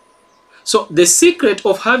nothing. So the secret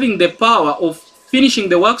of having the power of finishing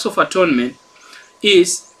the works of atonement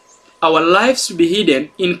is our lives to be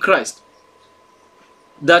hidden in Christ,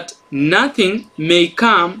 that nothing may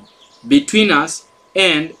come between us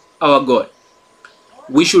and our God.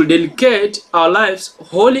 We should dedicate our lives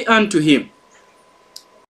wholly unto him.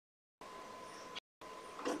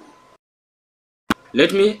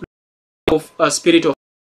 Let me of a spirit of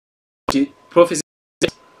prophecy.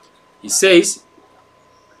 He says,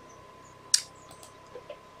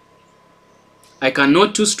 I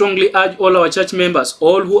cannot too strongly urge all our church members,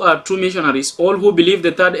 all who are true missionaries, all who believe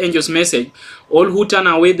the third angel's message, all who turn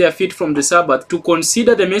away their feet from the Sabbath, to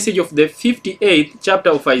consider the message of the 58th chapter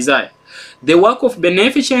of Isaiah. The work of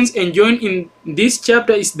beneficence enjoined in this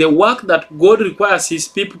chapter is the work that God requires his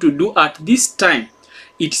people to do at this time.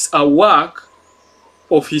 It's a work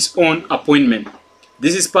of his own appointment.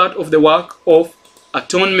 This is part of the work of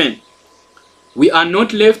atonement. We are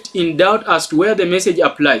not left in doubt as to where the message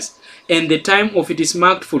applies, and the time of it is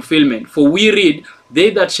marked fulfillment. For we read, they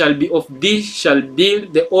that shall be of thee shall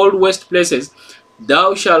build the old waste places.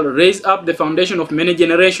 Thou shalt raise up the foundation of many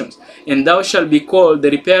generations, and thou shalt be called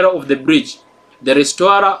the repairer of the breach, the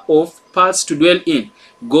restorer of paths to dwell in,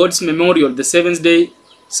 God's memorial, the seventh day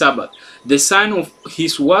Sabbath. The sign of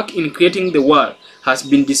his work in creating the world has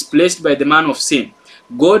been displaced by the man of sin.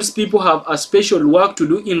 God's people have a special work to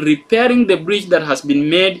do in repairing the breach that has been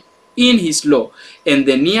made in his law, and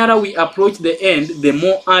the nearer we approach the end, the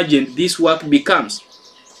more urgent this work becomes.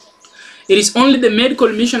 It is only the medical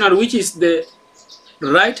missionary, which is the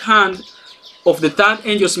right hand of the third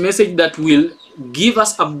angel's message, that will give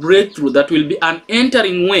us a breakthrough, that will be an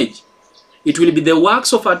entering wedge. It will be the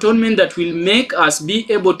works of atonement that will make us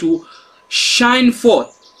be able to shine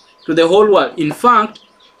forth to the whole world. In fact,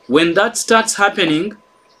 when that starts happening,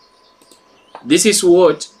 this is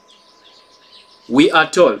what we are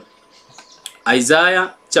told.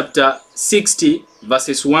 Isaiah chapter 60,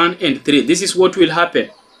 verses 1 and 3. This is what will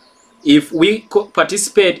happen if we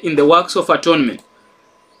participate in the works of atonement.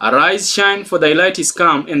 Arise, shine, for thy light is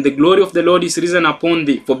come, and the glory of the Lord is risen upon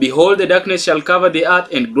thee. For behold, the darkness shall cover the earth,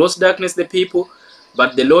 and gross darkness the people.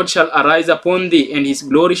 But the Lord shall arise upon thee, and his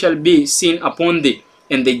glory shall be seen upon thee.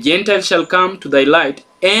 And the Gentiles shall come to thy light,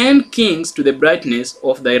 and kings to the brightness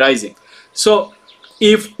of thy rising. So,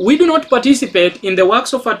 if we do not participate in the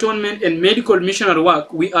works of atonement and medical missionary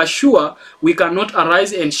work, we are sure we cannot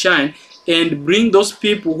arise and shine and bring those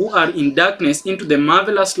people who are in darkness into the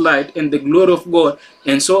marvelous light and the glory of God.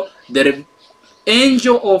 And so the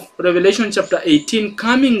angel of Revelation chapter 18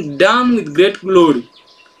 coming down with great glory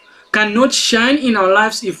cannot shine in our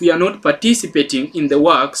lives if we are not participating in the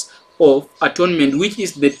works of atonement, which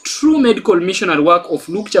is the true medical missionary work of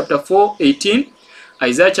Luke chapter 4:18,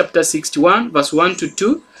 Isaiah chapter 61, verse 1 to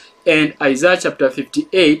 2, and Isaiah chapter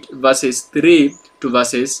 58, verses 3 to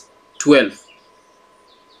verses 12.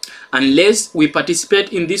 Unless we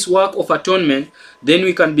participate in this work of atonement, then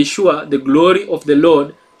we can be sure the glory of the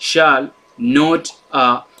Lord shall not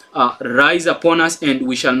rise upon us, and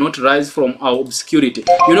we shall not rise from our obscurity.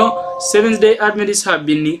 You know, Seventh-day Adventists have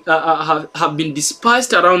been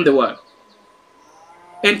dispersed around the world.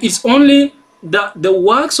 And it's only the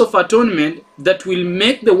works of atonement that will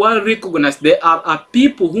make the world recognize there are a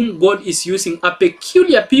people whom God is using, a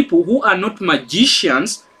peculiar people who are not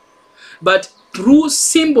magicians, but through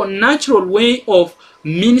simple, natural way of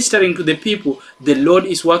ministering to the people, the Lord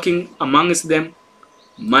is working amongst them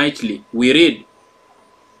mightily. We read,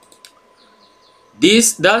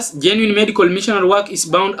 thus genuine medical missionary work is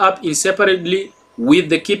bound up inseparably with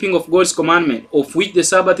the keeping of God's commandment, of which the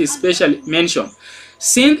Sabbath is specially mentioned.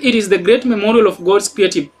 Since it is the great memorial of God's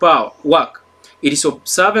creative power work, its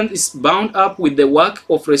observance is bound up with the work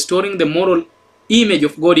of restoring the moral image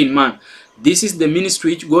of God in man. This is the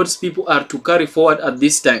ministry which God's people are to carry forward at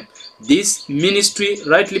this time. This ministry,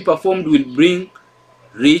 rightly performed, will bring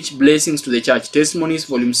rich blessings to the church. Testimonies,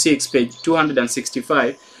 volume 6, page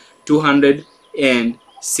 265,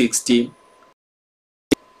 260.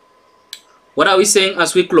 What are we saying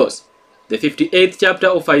as we close? The 58th chapter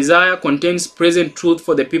of Isaiah contains present truth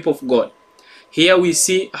for the people of God. Here we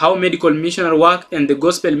see how medical missionary work and the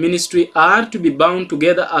gospel ministry are to be bound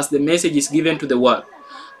together as the message is given to the world.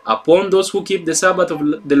 Upon those who keep the Sabbath of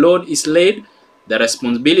the Lord is laid the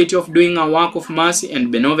responsibility of doing a work of mercy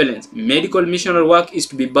and benevolence. Medical missionary work is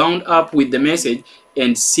to be bound up with the message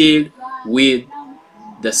and sealed with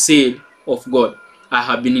the seal of God. I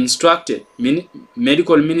have been instructed,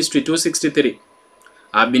 Medical Ministry 263,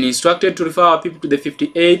 I have been instructed to refer our people to the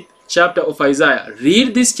 58th chapter of Isaiah.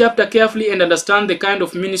 Read this chapter carefully and understand the kind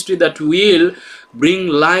of ministry that will bring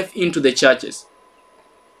life into the churches.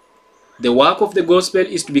 The work of the gospel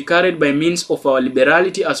is to be carried by means of our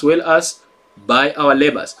liberality as well as by our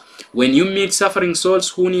labors. When you meet suffering souls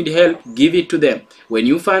who need help, give it to them. When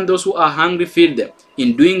you find those who are hungry, feed them.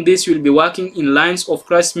 In doing this, you will be working in lines of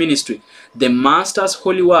Christ's ministry. The Master's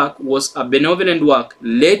holy work was a benevolent work.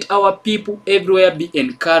 Let our people everywhere be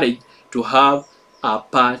encouraged to have a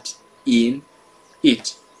part in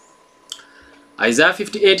it. Isaiah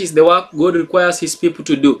 58 is the work God requires his people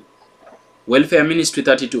to do. Welfare Ministry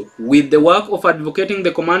 32. With the work of advocating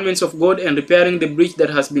the commandments of God and repairing the breach that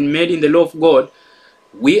has been made in the law of God,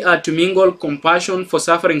 we are to mingle compassion for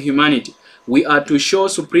suffering humanity. We are to show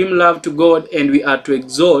supreme love to God, and we are to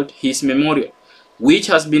exalt his memorial, which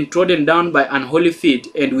has been trodden down by unholy feet,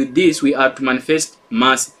 and with this we are to manifest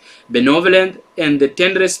mercy, benevolence, and the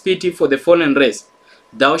tenderest pity for the fallen race.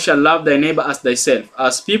 Thou shalt love thy neighbor as thyself.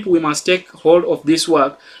 As people, we must take hold of this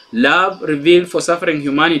work. Love revealed for suffering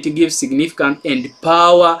humanity gives significance and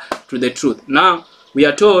power to the truth. Now, we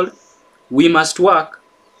are told we must work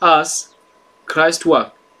as Christ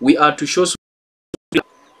worked. We are to show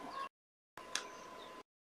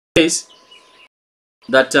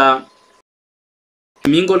that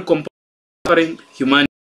mingle comparing humanity.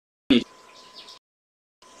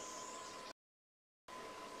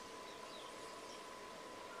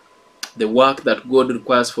 The work that God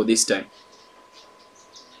requires for this time.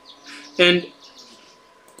 And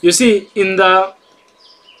you see, in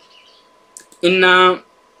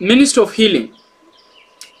Ministry of Healing,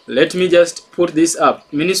 let me just put this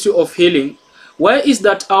up. Ministry of Healing. Why is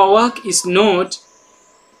that our work is not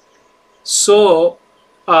so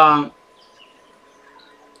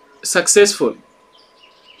successful?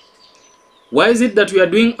 Why is it that we are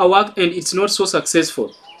doing a work and it's not so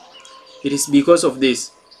successful? It is because of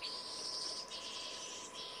this.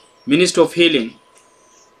 Ministry of Healing,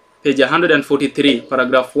 page 143,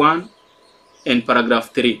 paragraph 1 and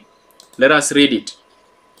paragraph 3. Let us read it.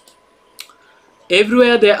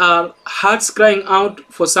 Everywhere there are hearts crying out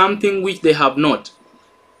for something which they have not.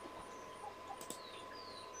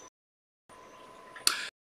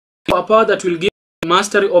 A power that will give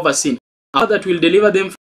mastery over sin. A power that will deliver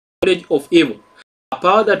them from the bondage of evil. A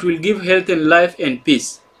power that will give health and life and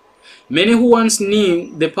peace. Many who once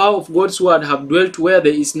knew the power of God's word have dwelt where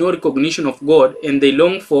there is no recognition of God, and they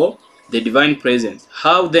long for the divine presence.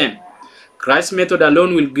 How then? Christ's method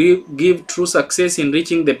alone will give true success in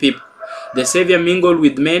reaching the people. The Savior mingled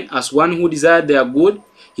with men as one who desired their good.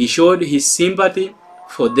 He showed his sympathy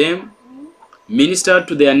for them, ministered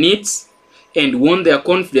to their needs, and won their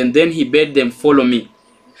confidence. Then he bade them follow me.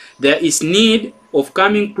 There is need of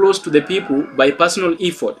coming close to the people by personal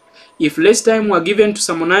effort. If less time were given to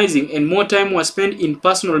sermonizing and more time was spent in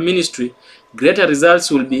personal ministry, greater results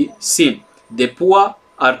will be seen. The poor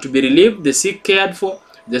are to be relieved, the sick cared for,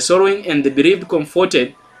 the sorrowing and the bereaved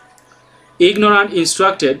comforted, ignorant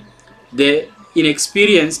instructed, the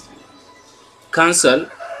inexperienced counsel.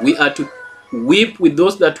 We are to weep with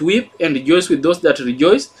those that weep and rejoice with those that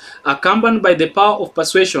rejoice, accompanied by the power of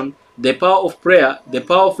persuasion, the power of prayer, the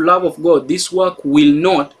power of love of God. This work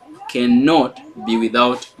cannot be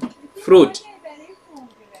without fruit.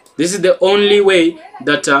 This is the only way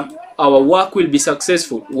that our work will be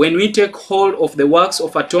successful. When we take hold of the works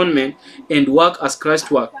of atonement and work as Christ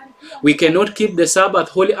worked. We cannot keep the Sabbath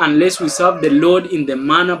holy unless we serve the Lord in the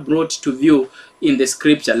manner brought to view in the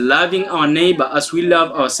scripture, loving our neighbor as we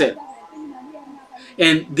love ourselves.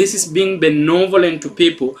 And this is being benevolent to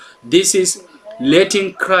people. This is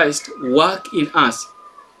letting Christ work in us.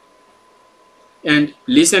 And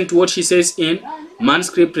listen to what he says in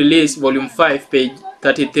Manuscript Release, Volume 5, page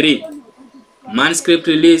 33. Manuscript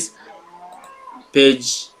Release,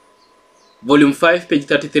 Volume 5, page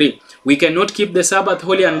 33. We cannot keep the Sabbath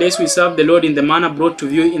holy unless we serve the Lord in the manner brought to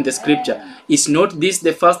view in the Scripture. Is not this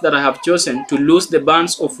the fast that I have chosen, to loose the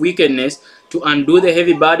bands of wickedness, to undo the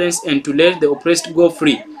heavy burdens, and to let the oppressed go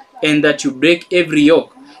free, and that you break every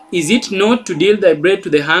yoke? Is it not to deal thy bread to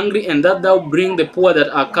the hungry, and that thou bring the poor that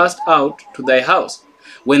are cast out to thy house?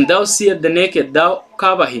 When thou seest the naked, thou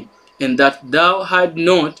cover him, and that thou hide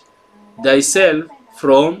not thyself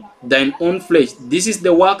from thine own flesh. This is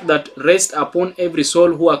the work that rests upon every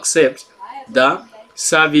soul who accepts the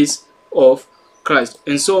service of Christ.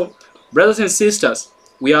 And so, brothers and sisters,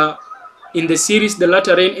 we are in the series The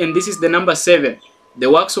Latter Rain, and this is the number 7,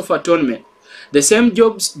 the works of atonement. The same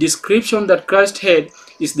job description that Christ had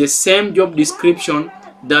is the same job description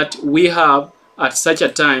that we have at such a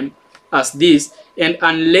time as this, and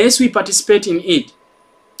unless we participate in it,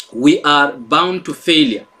 we are bound to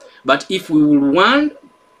failure. But if we want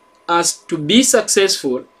us to be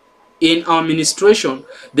successful in our ministration,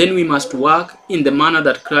 then we must work in the manner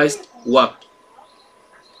that Christ worked.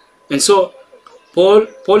 And so,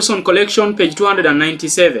 Paulson Collection, page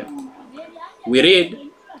 297, we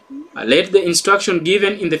read, let the instruction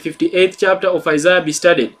given in the 58th chapter of Isaiah be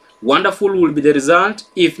studied. Wonderful will be the result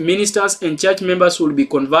if ministers and church members will be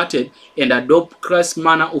converted and adopt Christ's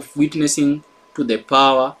manner of witnessing to the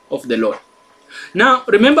power of the Lord. Now,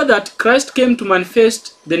 remember that Christ came to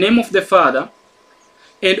manifest the name of the Father,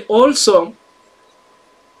 and also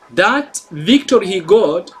that victory he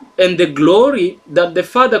got and the glory that the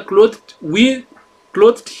Father clothed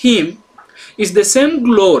him is the same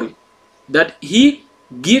glory that he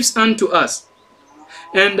gives unto us.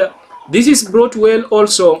 And this is brought well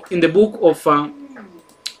also in the book of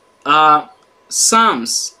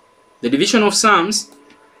Psalms, the division of Psalms.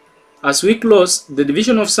 As we close the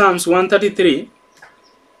division of Psalms 133,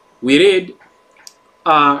 we read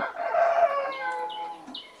a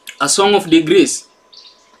song of degrees.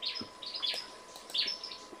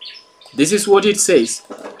 This is what it says.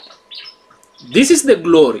 This is the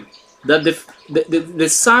glory that the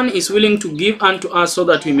Son is willing to give unto us, so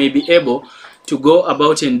that we may be able to go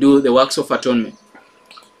about and do the works of atonement.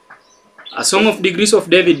 A song of degrees of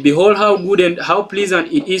David. Behold how good and how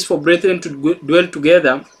pleasant it is for brethren to dwell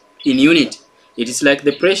together in unity. It is like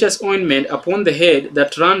the precious ointment upon the head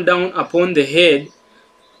that ran down upon the head,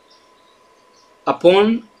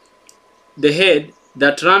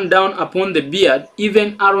 that ran down upon the beard,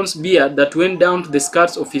 even Aaron's beard that went down to the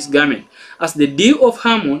skirts of his garment, as the dew of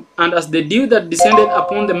Hermon, and as the dew that descended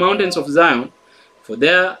upon the mountains of Zion. For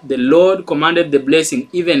there the Lord commanded the blessing,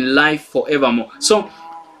 even life forevermore. So,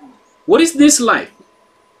 what is this life?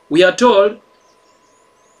 We are told,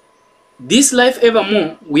 this life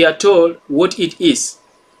evermore, we are told what it is.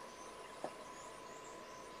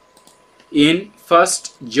 In 1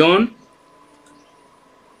 John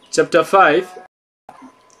chapter 5,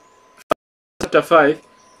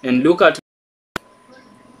 and look at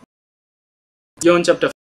John chapter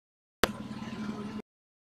 5.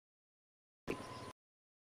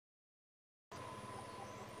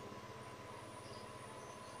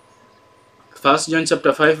 1 John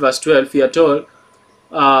chapter 5 verse 12, we are told,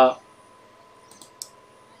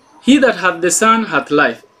 he that hath the Son hath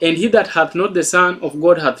life, and he that hath not the Son of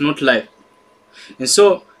God hath not life. And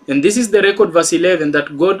so, and this is the record, verse 11,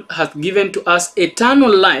 that God hath given to us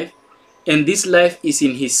eternal life, and this life is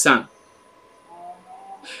in his Son.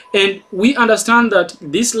 And we understand that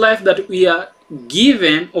this life that we are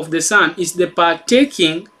given of the Son is the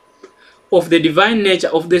partaking of the divine nature,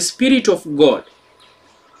 of the Spirit of God.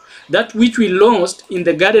 That which we lost in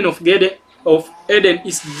the Garden of Eden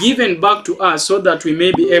is given back to us, so that we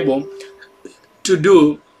may be able to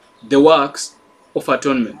do the works of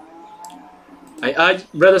atonement. I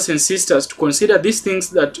urge brothers and sisters to consider these things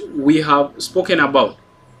that we have spoken about.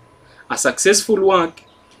 A successful work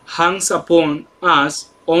hangs upon us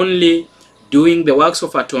only doing the works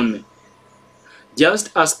of atonement. Just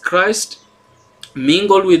as Christ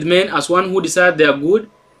mingled with men as one who desired their good,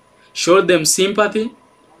 showed them sympathy,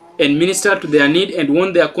 and ministered to their need and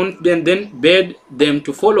won their confidence, then bade them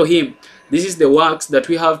to follow him. This is the works that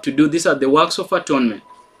we have to do. These are the works of atonement.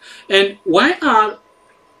 And why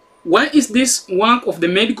is this work of the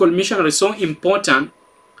medical missionary so important?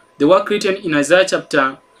 The work written in Isaiah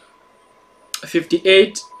chapter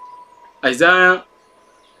 58, Isaiah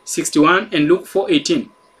 61, and Luke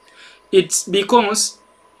 4:18. It's because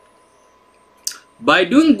by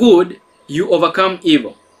doing good, you overcome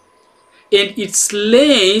evil. And it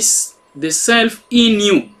slays the self in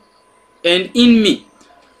you and in me.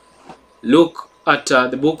 Look at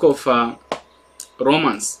the book of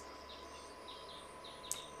Romans.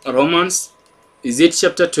 Romans, is it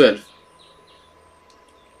chapter 12?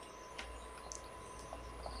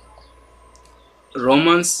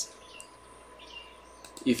 Romans,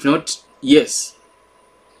 if not, yes.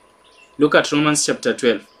 Look at Romans chapter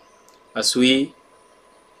 12 as we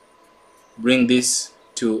bring this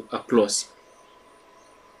to a close.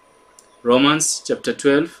 Romans chapter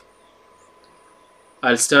 12,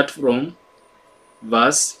 I'll start from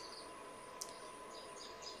verse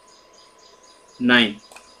 9.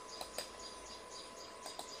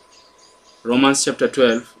 Romans chapter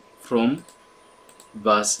 12 from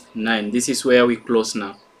verse 9. This is where we close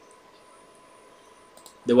now.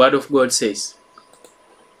 The word of God says,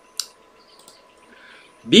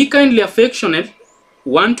 "Be kindly affectionate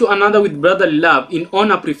one to another with brotherly love, in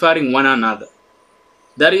honor preferring one another."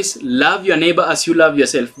 That is, love your neighbor as you love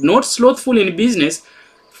yourself. Not slothful in business,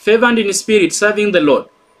 fervent in spirit, serving the Lord.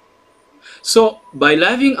 So, by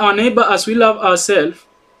loving our neighbor as we love ourselves,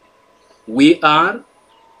 we are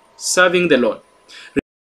serving the Lord.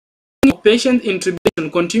 Patient in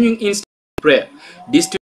tribulation, continuing in prayer. These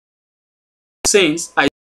two saints, I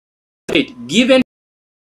say, given,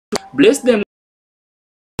 bless them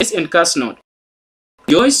and curse not.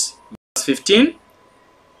 Rejoice, verse 15.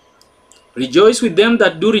 Rejoice with them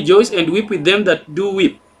that do rejoice, and weep with them that do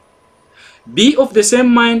weep. Be of the same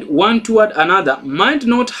mind one toward another. Mind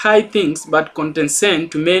not high things, but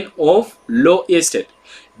condescend to men of low estate.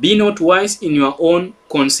 Be not wise in your own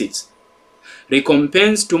conceits.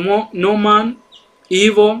 Recompense to no man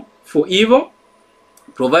evil for evil.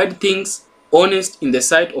 Provide things honest in the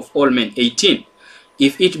sight of all men. 18.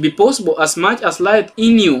 If it be possible, as much as lieth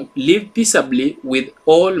in you, live peaceably with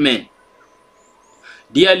all men.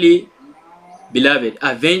 Dearly beloved,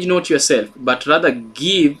 avenge not yourself, but rather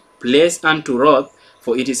give place unto wrath,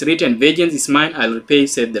 for it is written, "Vengeance is mine, I will repay,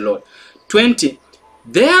 saith the Lord." 20.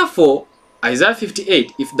 Therefore, Isaiah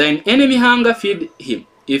 58, if thine enemy hunger, feed him.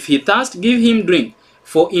 If he thirst, give him drink.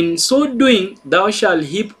 For in so doing, thou shalt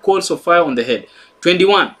heap coals of fire on the head.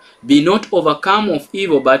 21. Be not overcome of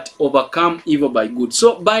evil, but overcome evil by good.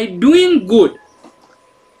 So by doing good,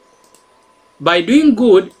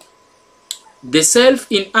 the self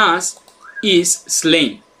in us is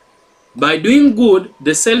slain. By doing good,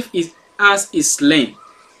 the self in us is slain.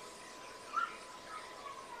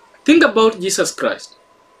 Think about Jesus Christ.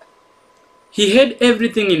 He had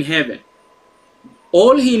everything in heaven.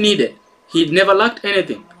 All he needed. He never lacked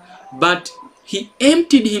anything. But he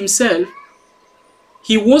emptied himself.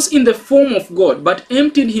 He was in the form of God, but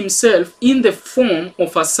emptied himself in the form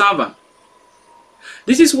of a servant.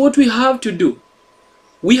 This is what we have to do.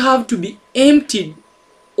 We have to be emptied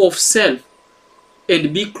of self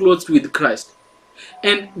and be clothed with Christ.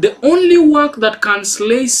 And the only work that can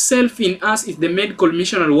slay self in us is the medical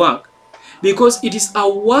missionary work, because it is a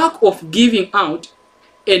work of giving out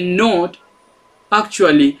and not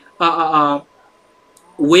actually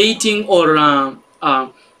waiting or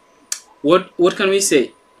what can we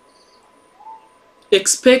say,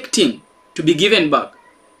 expecting to be given back.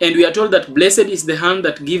 And we are told that blessed is the hand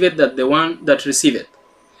that giveth, that the one that receiveth.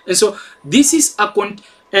 And so this is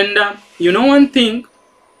you know one thing,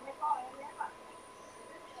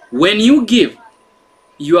 when you give,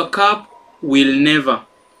 your cup will never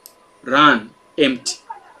run empty.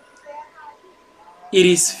 It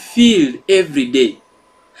is filled every day.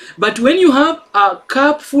 But when you have a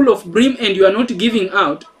cup full of brim and you are not giving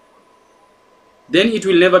out, then it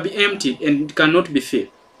will never be emptied and it cannot be filled.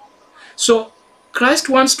 So Christ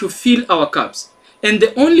wants to fill our cups. And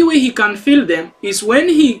the only way he can fill them is when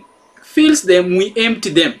he fills them, we empty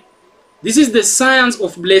them. This is the science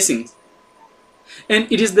of blessings.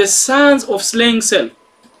 And it is the science of slaying self.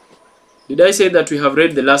 Did I say that we have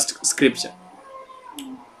read the last scripture?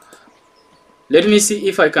 Let me see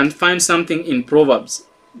if I can find something in Proverbs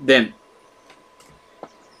then.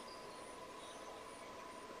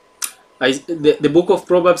 The book of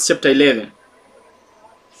Proverbs chapter 11.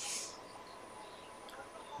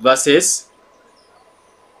 Verses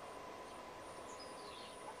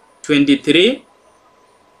 23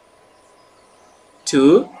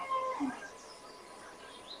 to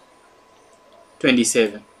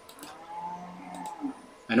 27.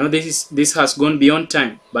 I know this has gone beyond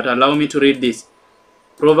time, but allow me to read this.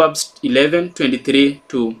 Proverbs 11, 23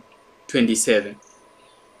 to 27.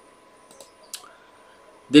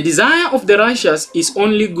 The desire of the righteous is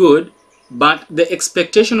only good, but the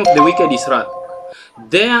expectation of the wicked is wrath.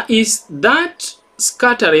 There is that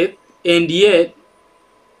scattereth, and yet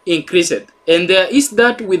increaseth, and there is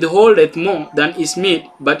that withholdeth more than is meet,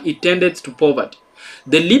 but it tendeth to poverty.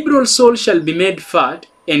 The liberal soul shall be made fat,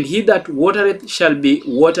 and he that watereth shall be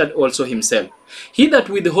watered also himself. He that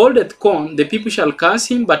withholdeth corn, the people shall curse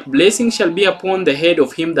him, but blessing shall be upon the head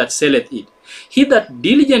of him that selleth it. He that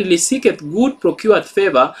diligently seeketh good procureth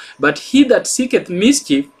favor, but he that seeketh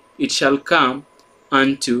mischief, it shall come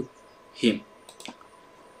unto him.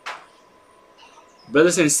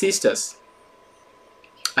 Brothers and sisters,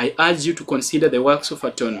 I urge you to consider the works of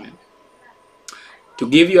atonement, to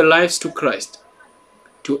give your lives to Christ,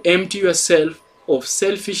 to empty yourself of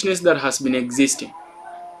selfishness that has been existing,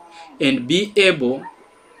 and be able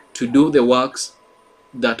to do the works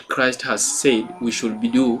that Christ has said we should be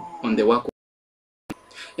do on the work.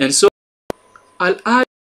 And so I'll urge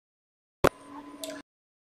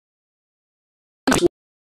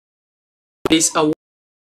this,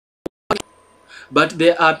 but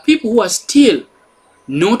there are people who are still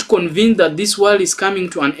not convinced that this world is coming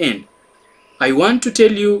to an end. I want to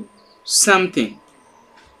tell you something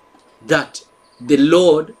that the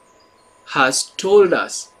Lord has told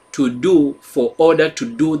us to do for order to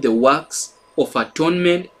do the works of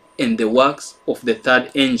atonement and the works of the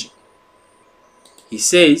third angel. He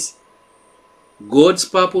says, God's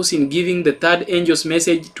purpose in giving the third angel's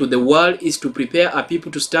message to the world is to prepare a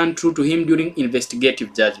people to stand true to him during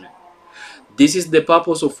investigative judgment. This is the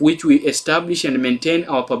purpose of which we establish and maintain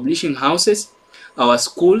our publishing houses, our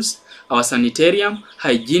schools, our sanitarium,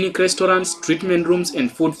 hygienic restaurants, treatment rooms,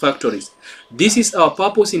 and food factories. This is our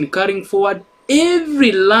purpose in carrying forward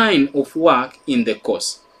every line of work in the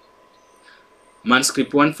course.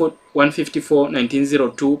 Manuscript 154,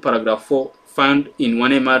 1902, paragraph 4, found in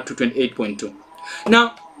 1 MR 228.2.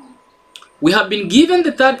 Now, we have been given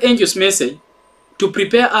the third angel's message to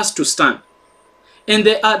prepare us to stand. And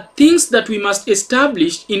there are things that we must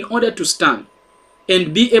establish in order to stand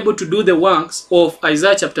and be able to do the works of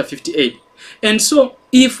Isaiah chapter 58. And so,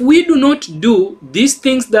 if we do not do these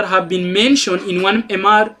things that have been mentioned in 1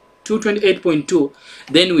 MR 228.2,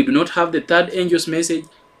 then we do not have the third angel's message,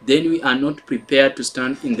 then we are not prepared to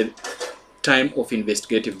stand in the time of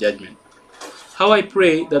investigative judgment. How I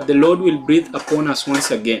pray that the Lord will breathe upon us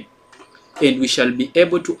once again, and we shall be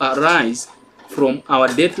able to arise from our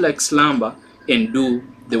death-like slumber and do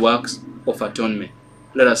the works of atonement.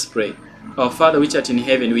 Let us pray. Our Father which art in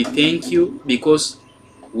heaven, we thank you because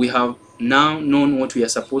we have now known what we are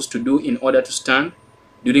supposed to do in order to stand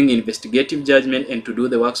during investigative judgment and to do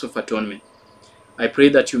the works of atonement. I pray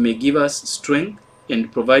that you may give us strength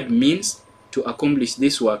and provide means to accomplish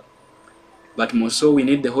this work. But more so, we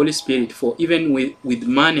need the Holy Spirit, for even with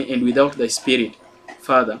money and without the Spirit,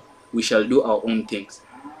 Father, we shall do our own things.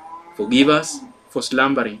 Forgive us for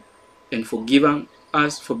slumbering, and forgive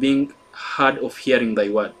us for being hard of hearing thy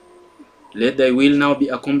word. Let thy will now be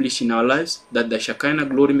accomplished in our lives, that the Shekinah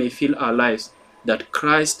glory may fill our lives, that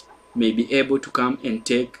Christ may be able to come and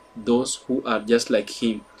take those who are just like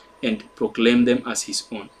him and proclaim them as his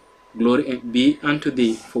own. Glory be unto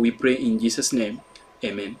thee, for we pray in Jesus' name.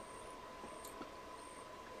 Amen.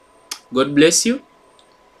 God bless you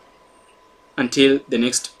until the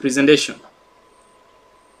next presentation.